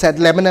Hariri said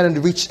Lebanon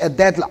had reached a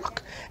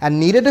deadlock and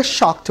needed a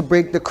shock to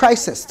break the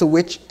crisis, to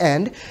which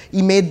end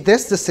he made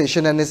this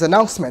decision, and his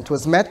announcement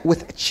was met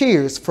with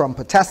cheers from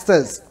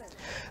protesters.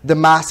 The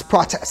mass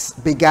protests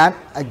began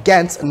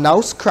against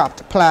now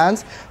scrapped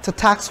plans to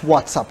tax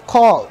WhatsApp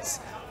calls,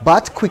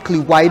 but quickly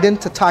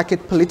widened to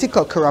target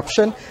political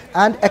corruption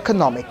and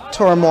economic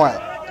turmoil.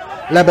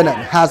 Lebanon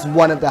has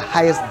one of the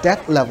highest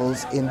debt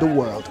levels in the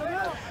world.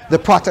 The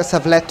protests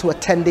have led to a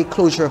 10-day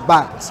closure of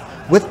banks,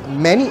 with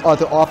many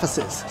other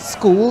offices,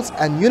 schools,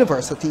 and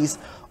universities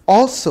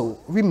also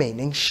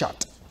remaining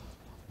shut.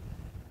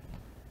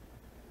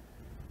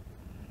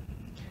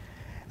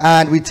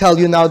 And we tell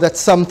you now that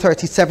some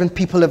 37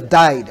 people have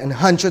died and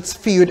hundreds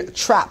feared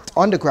trapped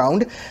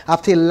underground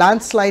after a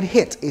landslide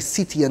hit a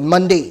city on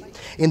Monday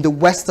in the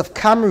west of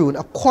Cameroon,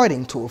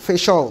 according to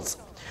officials.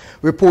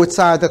 Reports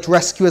are that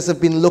rescuers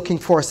have been looking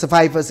for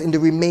survivors in the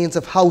remains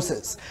of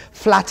houses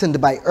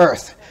flattened by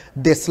earth,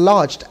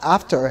 dislodged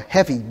after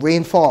heavy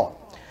rainfall.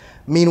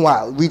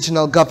 Meanwhile,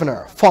 Regional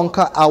Governor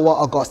Fonka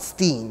Awa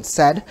Augustine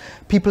said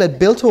people had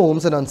built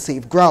homes on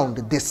unsafe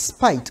ground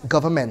despite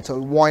governmental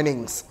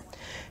warnings.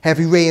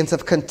 Heavy rains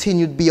have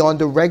continued beyond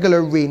the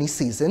regular rainy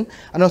season,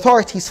 and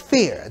authorities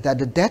fear that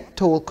the death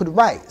toll could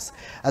rise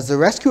as the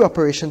rescue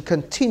operation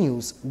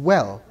continues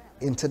well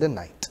into the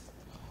night.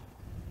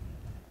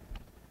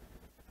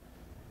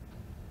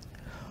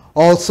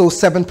 Also,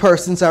 7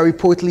 persons are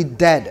reportedly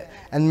dead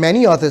and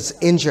many others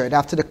injured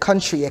after the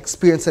country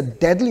experienced a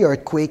deadly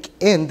earthquake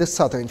in the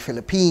southern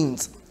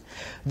Philippines.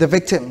 The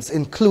victims,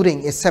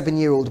 including a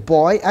 7-year-old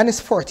boy and his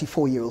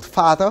 44-year-old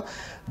father,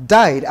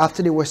 died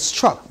after they were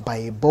struck by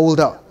a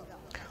boulder.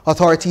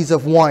 Authorities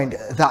have warned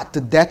that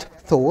the death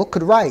toll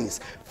could rise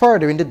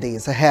further in the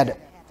days ahead.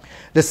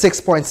 The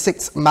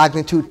 6.6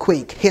 magnitude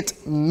quake hit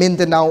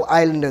Mindanao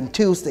Island on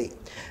Tuesday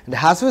and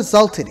has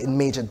resulted in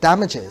major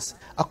damages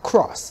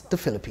across the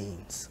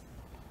Philippines.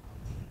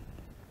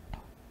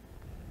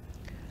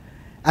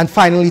 And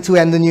finally, to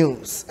end the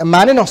news, a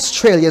man in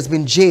Australia has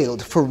been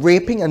jailed for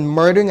raping and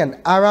murdering an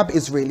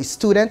Arab-Israeli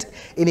student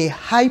in a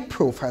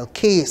high-profile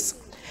case.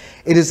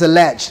 It is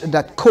alleged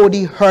that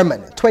Cody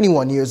Herman,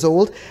 21 years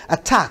old,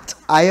 attacked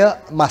Aya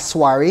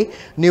Maswari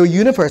near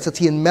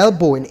University in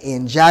Melbourne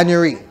in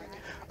January.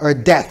 Her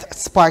death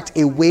sparked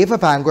a wave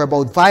of anger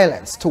about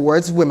violence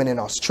towards women in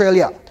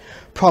Australia,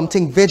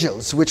 prompting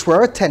vigils which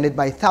were attended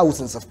by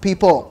thousands of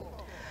people.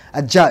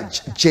 A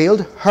judge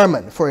jailed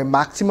Herman for a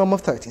maximum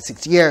of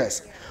 36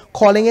 years,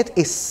 calling it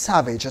a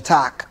savage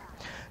attack.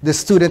 The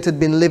student had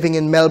been living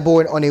in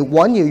Melbourne on a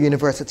one-year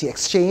university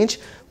exchange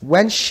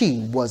when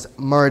she was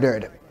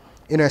murdered.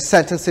 In her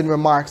sentencing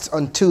remarks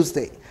on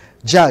Tuesday,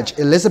 Judge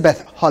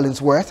Elizabeth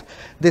Hollingsworth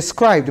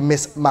described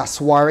Miss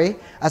Maswari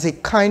as a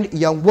kind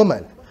young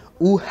woman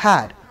who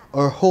had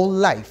her whole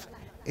life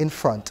in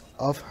front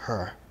of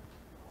her.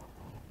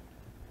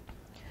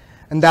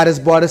 And that has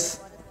brought us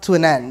to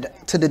an end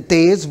to the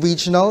day's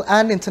regional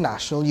and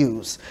international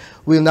news.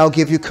 We'll now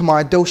give you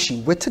Kumar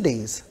Doshi with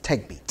today's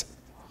Tech Beat.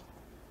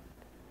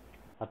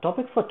 Our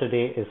topic for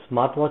today is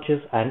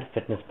smartwatches and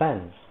fitness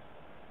bands.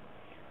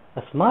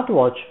 A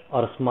smartwatch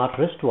or a smart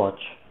wristwatch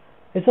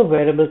is a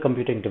wearable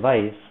computing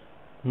device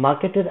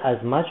marketed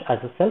as much as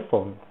a cell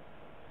phone.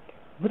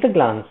 With a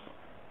glance,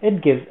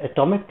 it gives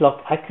atomic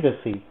clock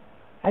accuracy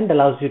and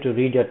allows you to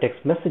read your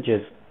text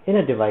messages in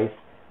a device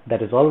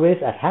that is always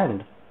at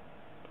hand.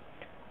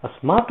 A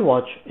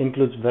smartwatch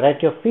includes a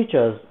variety of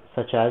features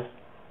such as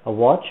a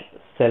watch,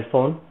 cell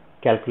phone,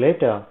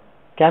 calculator,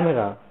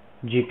 camera,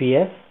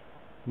 GPS,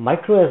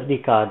 micro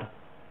SD card,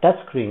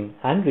 touchscreen,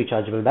 and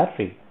rechargeable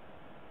battery.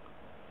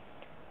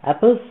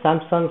 Apple,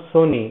 Samsung,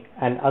 Sony,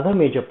 and other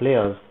major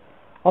players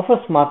offer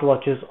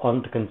smartwatches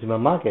on the consumer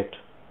market.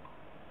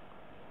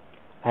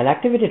 An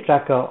activity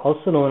tracker,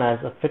 also known as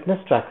a fitness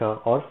tracker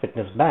or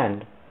fitness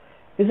band,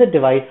 is a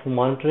device for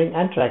monitoring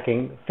and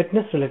tracking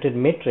fitness-related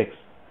metrics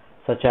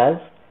such as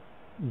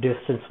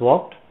distance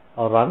walked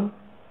or run,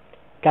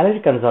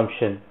 calorie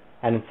consumption,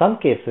 and in some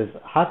cases,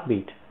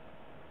 heartbeat.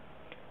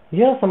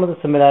 Here are some of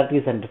the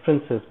similarities and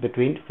differences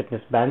between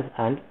fitness bands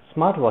and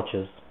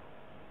smartwatches.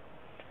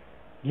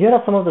 Here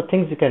are some of the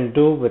things you can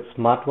do with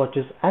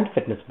smartwatches and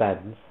fitness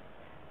bands.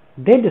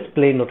 They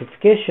display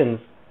notifications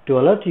to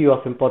alert you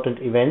of important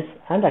events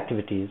and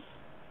activities.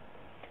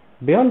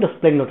 Beyond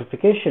displaying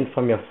notifications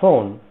from your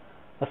phone,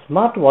 a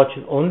smartwatch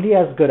is only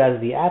as good as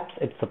the apps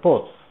it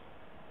supports.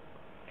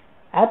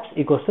 Apps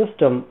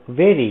ecosystem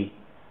vary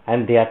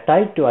and they are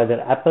tied to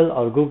either Apple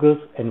or Google's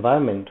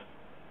environment.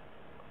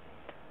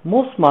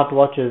 Most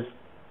smartwatches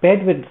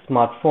paired with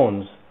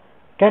smartphones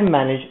can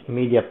manage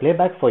media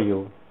playback for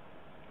you.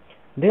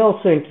 They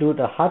also include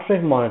a heart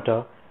rate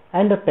monitor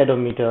and a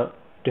pedometer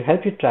to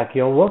help you track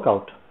your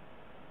workout.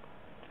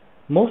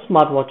 Most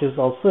smartwatches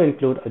also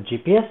include a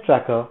GPS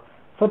tracker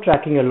for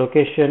tracking your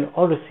location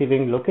or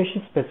receiving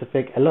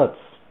location-specific alerts.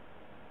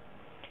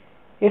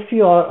 If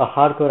you are a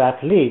hardcore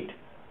athlete,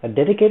 a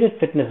dedicated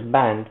fitness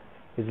band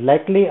is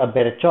likely a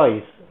better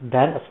choice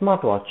than a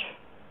smartwatch.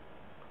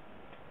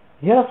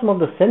 Here are some of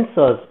the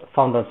sensors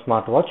found on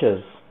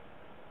smartwatches.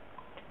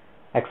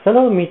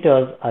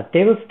 Accelerometers are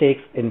table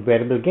stakes in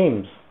wearable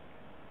games.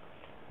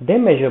 They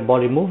measure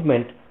body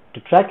movement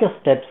to track your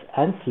steps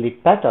and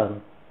sleep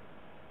pattern.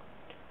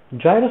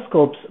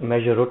 Gyroscopes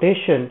measure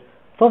rotation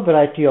for a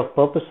variety of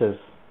purposes.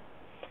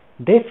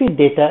 They feed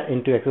data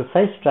into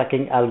exercise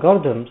tracking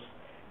algorithms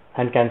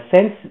and can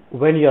sense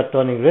when you are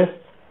turning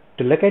wrists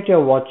to look at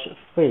your watch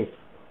face,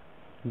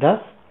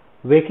 thus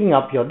waking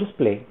up your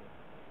display.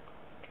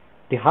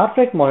 The heart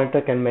rate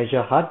monitor can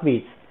measure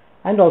heartbeats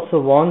and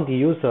also warn the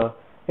user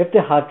if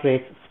the heart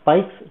rate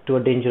spikes to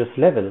a dangerous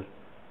level.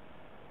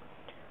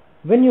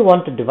 When you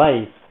want a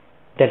device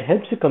that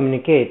helps you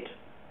communicate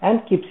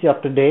and keeps you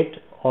up to date,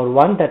 or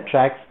one that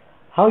tracks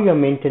how you are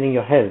maintaining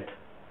your health,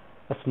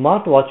 a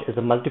smartwatch is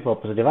a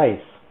multi-purpose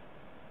device.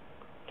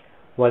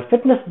 While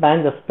fitness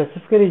bands are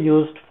specifically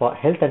used for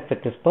health and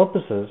fitness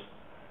purposes,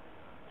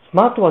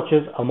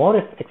 smartwatches are more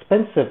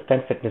expensive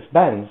than fitness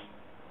bands,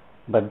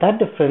 but that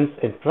difference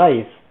in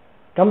price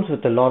comes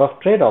with a lot of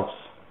trade-offs.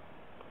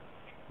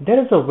 There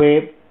is a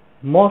way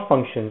more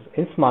functions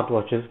in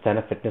smartwatches than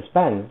a fitness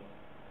band.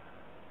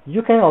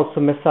 You can also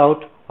miss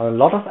out on a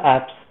lot of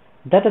apps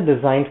that are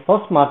designed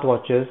for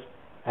smartwatches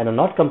and are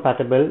not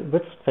compatible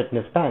with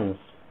fitness bands.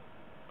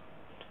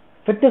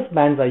 Fitness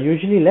bands are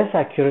usually less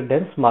accurate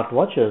than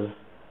smartwatches.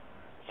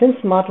 Since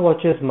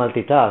smartwatches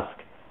multitask,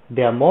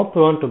 they are more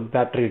prone to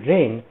battery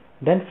drain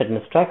than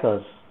fitness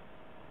trackers.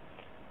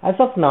 As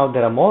of now,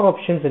 there are more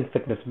options in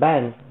fitness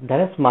bands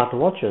than in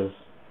smartwatches,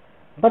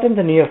 but in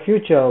the near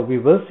future, we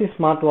will see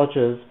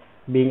smartwatches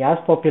being as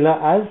popular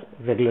as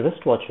regular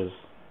wristwatches.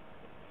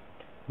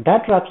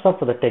 That wraps up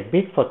for the Tech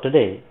Beat for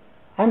today.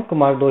 I'm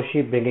Kumar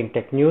Doshi, bringing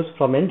tech news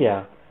from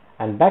India.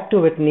 And back to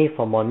Whitney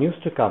for more news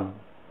to come.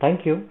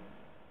 Thank you.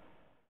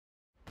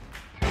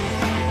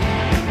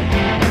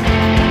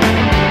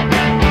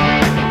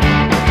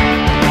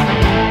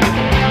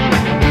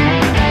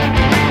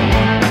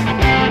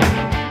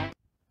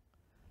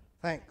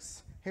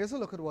 Thanks. Here's a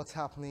look at what's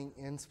happening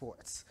in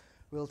sports.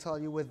 We'll tell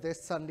you with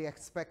this Sunday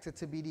expected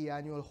to be the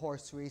annual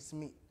horse race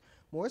meet.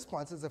 More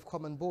sponsors have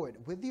come on board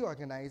with the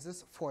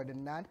organizers for the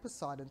Nand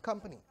Prasad and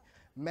Company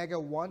Mega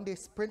One-Day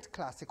Sprint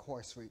Classic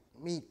Horse Race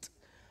Meet.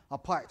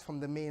 Apart from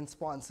the main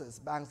sponsors,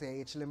 Banks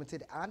AH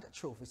Limited and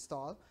Trophy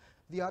Stall,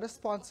 the other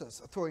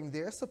sponsors throwing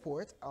their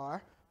support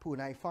are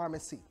Pune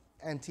Pharmacy,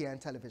 NTN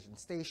Television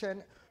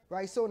Station,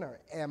 rice owner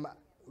M.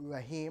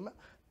 Rahim,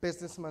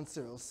 businessman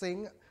Cyril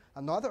Singh,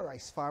 another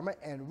rice farmer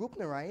N.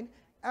 Rupnarayan,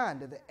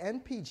 and the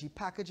NPG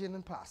Packaging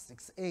and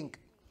Plastics Inc.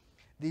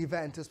 The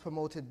event is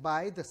promoted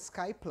by the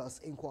Sky Plus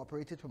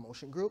Incorporated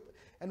Promotion Group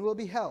and will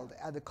be held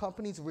at the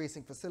company's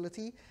racing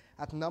facility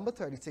at number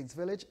 36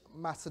 Village,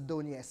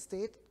 Macedonia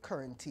Estate,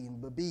 Quarantine,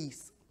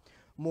 Babis.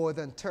 More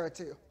than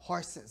 30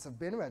 horses have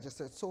been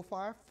registered so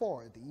far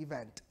for the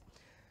event.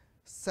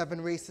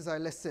 7 races are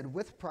listed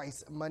with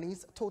prize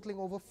monies totaling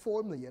over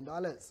 $4 million,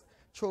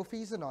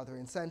 trophies and other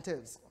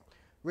incentives.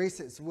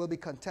 Races will be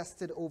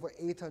contested over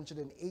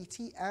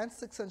 880 and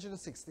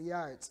 660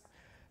 yards.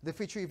 The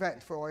feature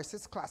event for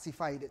horses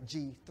classified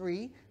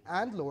G3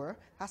 and lower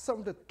has some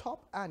of the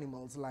top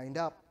animals lined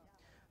up.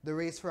 The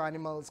race for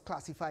animals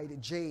classified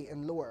J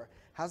and lower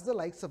has the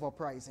likes of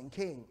Uprising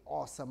King,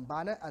 Awesome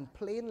Banner, and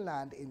Plain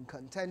Land in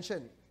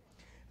contention.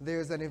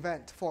 There's an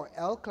event for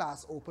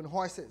L-Class open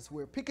horses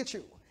where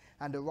Pikachu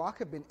and The Rock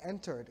have been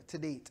entered to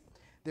date.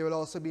 There will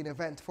also be an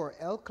event for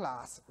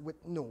L-Class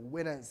with no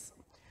winners.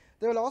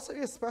 There will also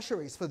be a special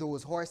race for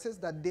those horses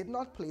that did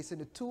not place in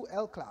the 2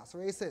 L-Class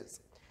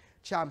races.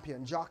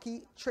 Champion,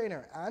 jockey,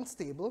 trainer, and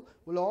stable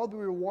will all be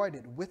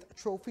rewarded with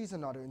trophies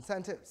and other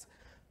incentives.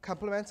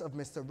 Compliments of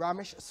Mr.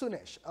 Ramesh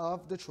Sunesh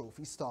of the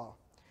Trophy Star.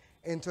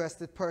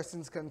 Interested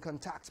persons can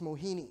contact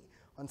Mohini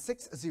on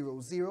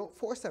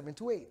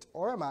 600-4728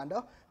 or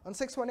Amanda on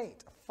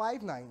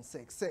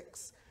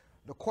 618-5966.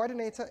 The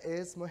coordinator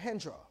is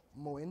Mohendra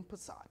Moin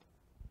Prasad.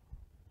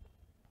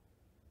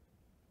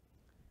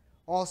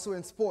 Also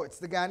in sports,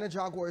 the Guyana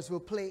Jaguars will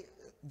play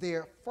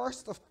their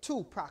first of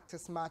 2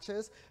 practice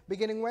matches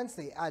beginning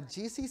Wednesday at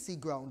GCC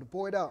Ground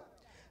Border.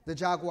 The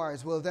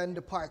Jaguars will then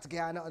depart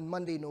Guyana on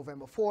Monday,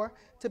 November 4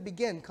 to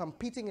begin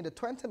competing in the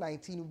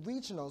 2019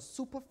 Regional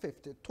Super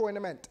 50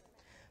 tournament.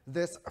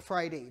 This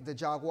Friday, the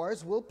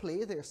Jaguars will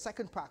play their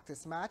second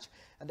practice match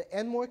at the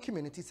Enmore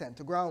Community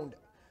Center ground.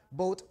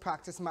 Both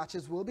practice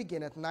matches will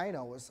begin at 9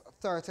 hours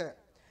 30.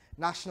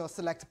 National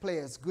select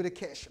players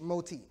Gudakesh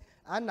Moti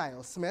and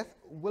Niall Smith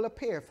will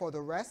appear for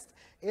the rest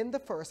in the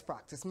first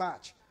practice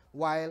match,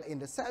 while in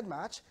the said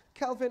match,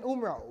 Kelvin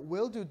Umrao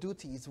will do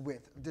duties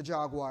with the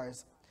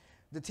Jaguars.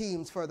 The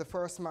teams for the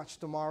first match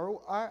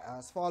tomorrow are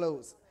as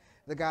follows.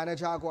 The Guyana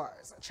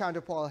Jaguars,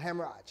 Chandrapal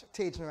Hemraj,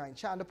 Tejnarayan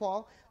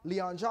Chandrapal,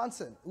 Leon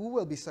Johnson, who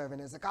will be serving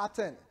as a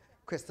captain,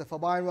 Christopher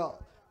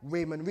Barnwell,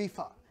 Raymond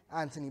Rifa,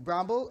 Anthony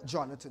Bramble,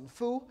 Jonathan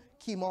Fu,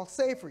 Kemal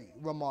Savory,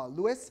 Ramal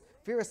Lewis,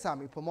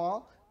 Virasamy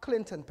Pamal,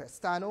 Clinton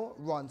Pestano,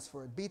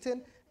 Ronsford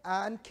Beaton,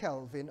 and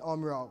Kelvin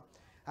Umrao.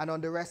 And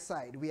on the rest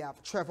side, we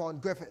have Trevon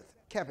Griffith,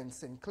 Kevin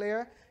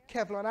Sinclair,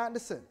 Kevlon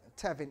Anderson,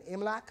 Tevin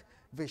Imlak,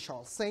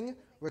 Vishal Singh,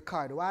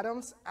 Ricardo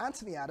Adams,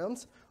 Anthony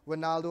Adams,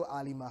 Ronaldo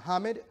Ali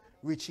Mohammed,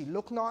 Richie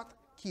Luknot,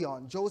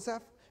 Keon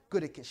Joseph,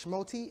 Gudakesh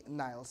Moti,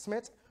 Niall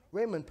Smith,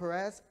 Raymond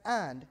Perez,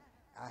 and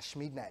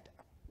Ashmead Ned.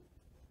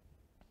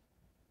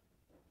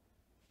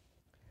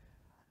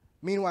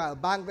 Meanwhile,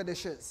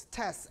 Bangladesh's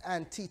Test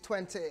and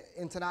T20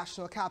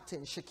 international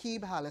captain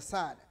Shakib Al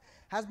Hasan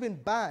has been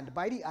banned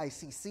by the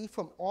ICC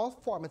from all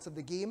formats of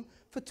the game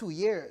for 2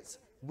 years,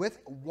 with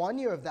 1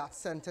 year of that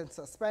sentence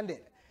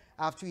suspended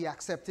after he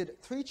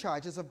accepted 3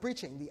 charges of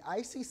breaching the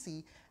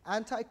ICC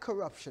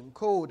anti-corruption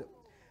code.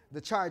 The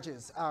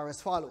charges are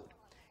as followed.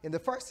 In the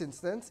first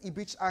instance, he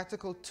breached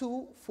Article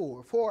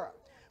 244,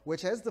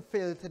 which is the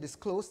failure to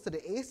disclose to the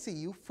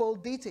ACU full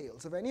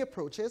details of any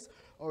approaches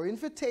or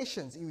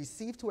invitations he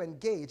received to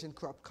engage in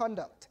corrupt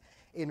conduct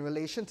in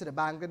relation to the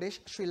Bangladesh,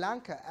 Sri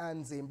Lanka,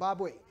 and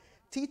Zimbabwe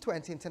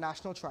T20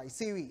 International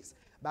Tri-Series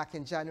back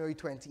in January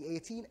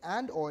 2018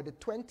 and or the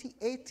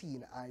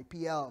 2018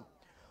 IPL.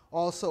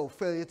 Also,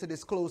 failure to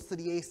disclose to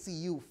the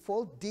ACU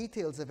full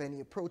details of any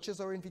approaches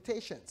or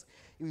invitations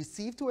he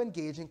received to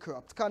engage in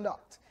corrupt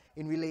conduct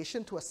in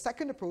relation to a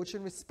second approach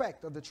in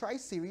respect of the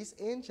Tri-Series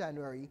in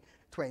January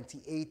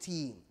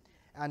 2018.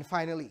 And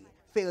finally,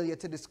 failure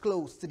to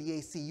disclose to the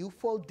ACU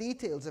full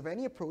details of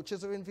any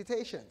approaches or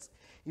invitations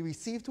he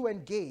received to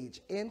engage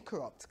in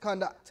corrupt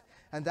conduct.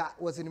 And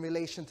that was in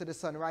relation to the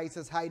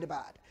Sunrisers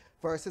Hyderabad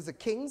versus the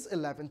Kings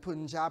 11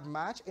 Punjab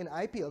match in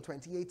IPL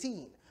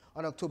 2018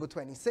 on October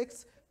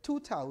 26,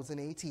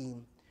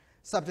 2018.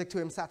 Subject to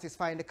him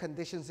satisfying the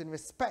conditions in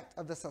respect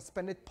of the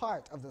suspended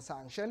part of the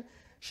sanction,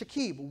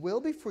 Shakib will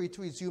be free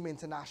to resume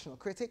international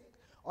cricket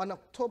on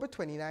October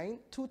 29,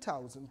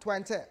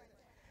 2020.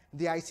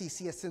 The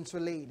ICC has since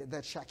relayed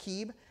that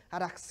Shakib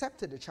had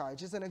accepted the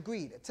charges and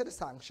agreed to the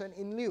sanction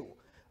in lieu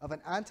of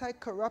an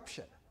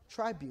anti-corruption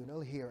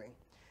tribunal hearing.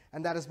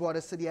 And that has brought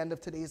us to the end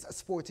of today's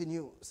sporting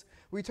news.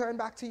 We turn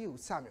back to you,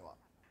 Samuel.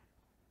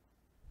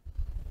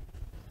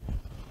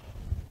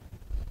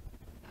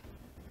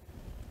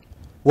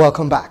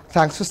 Welcome back.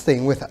 Thanks for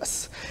staying with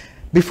us.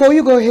 Before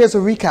you go, here's a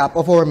recap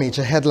of our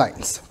major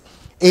headlines.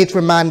 8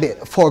 remanded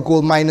for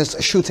gold miners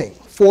shooting,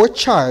 4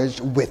 charged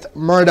with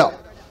murder.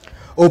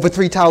 Over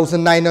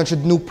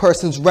 3,900 new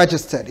persons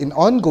registered in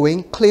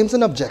ongoing claims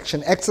and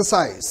objection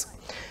exercise.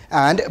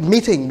 And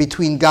meeting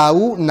between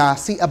Gau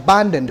Nasi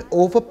abandoned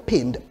over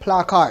pinned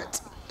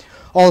placards.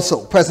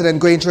 Also, President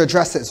Granger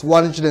addresses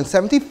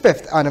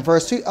 175th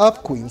anniversary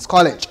of Queen's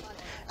College.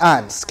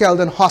 And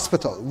Skeldon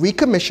Hospital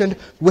recommissioned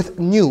with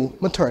new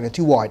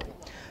maternity ward.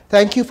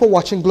 Thank you for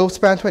watching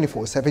Globespan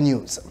 24x7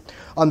 News.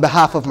 On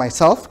behalf of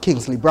myself,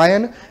 Kingsley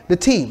Bryan, the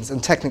teams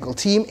and technical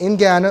team in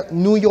Guyana,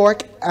 New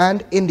York,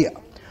 and India.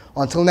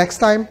 Until next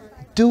time,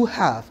 do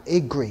have a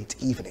great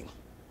evening.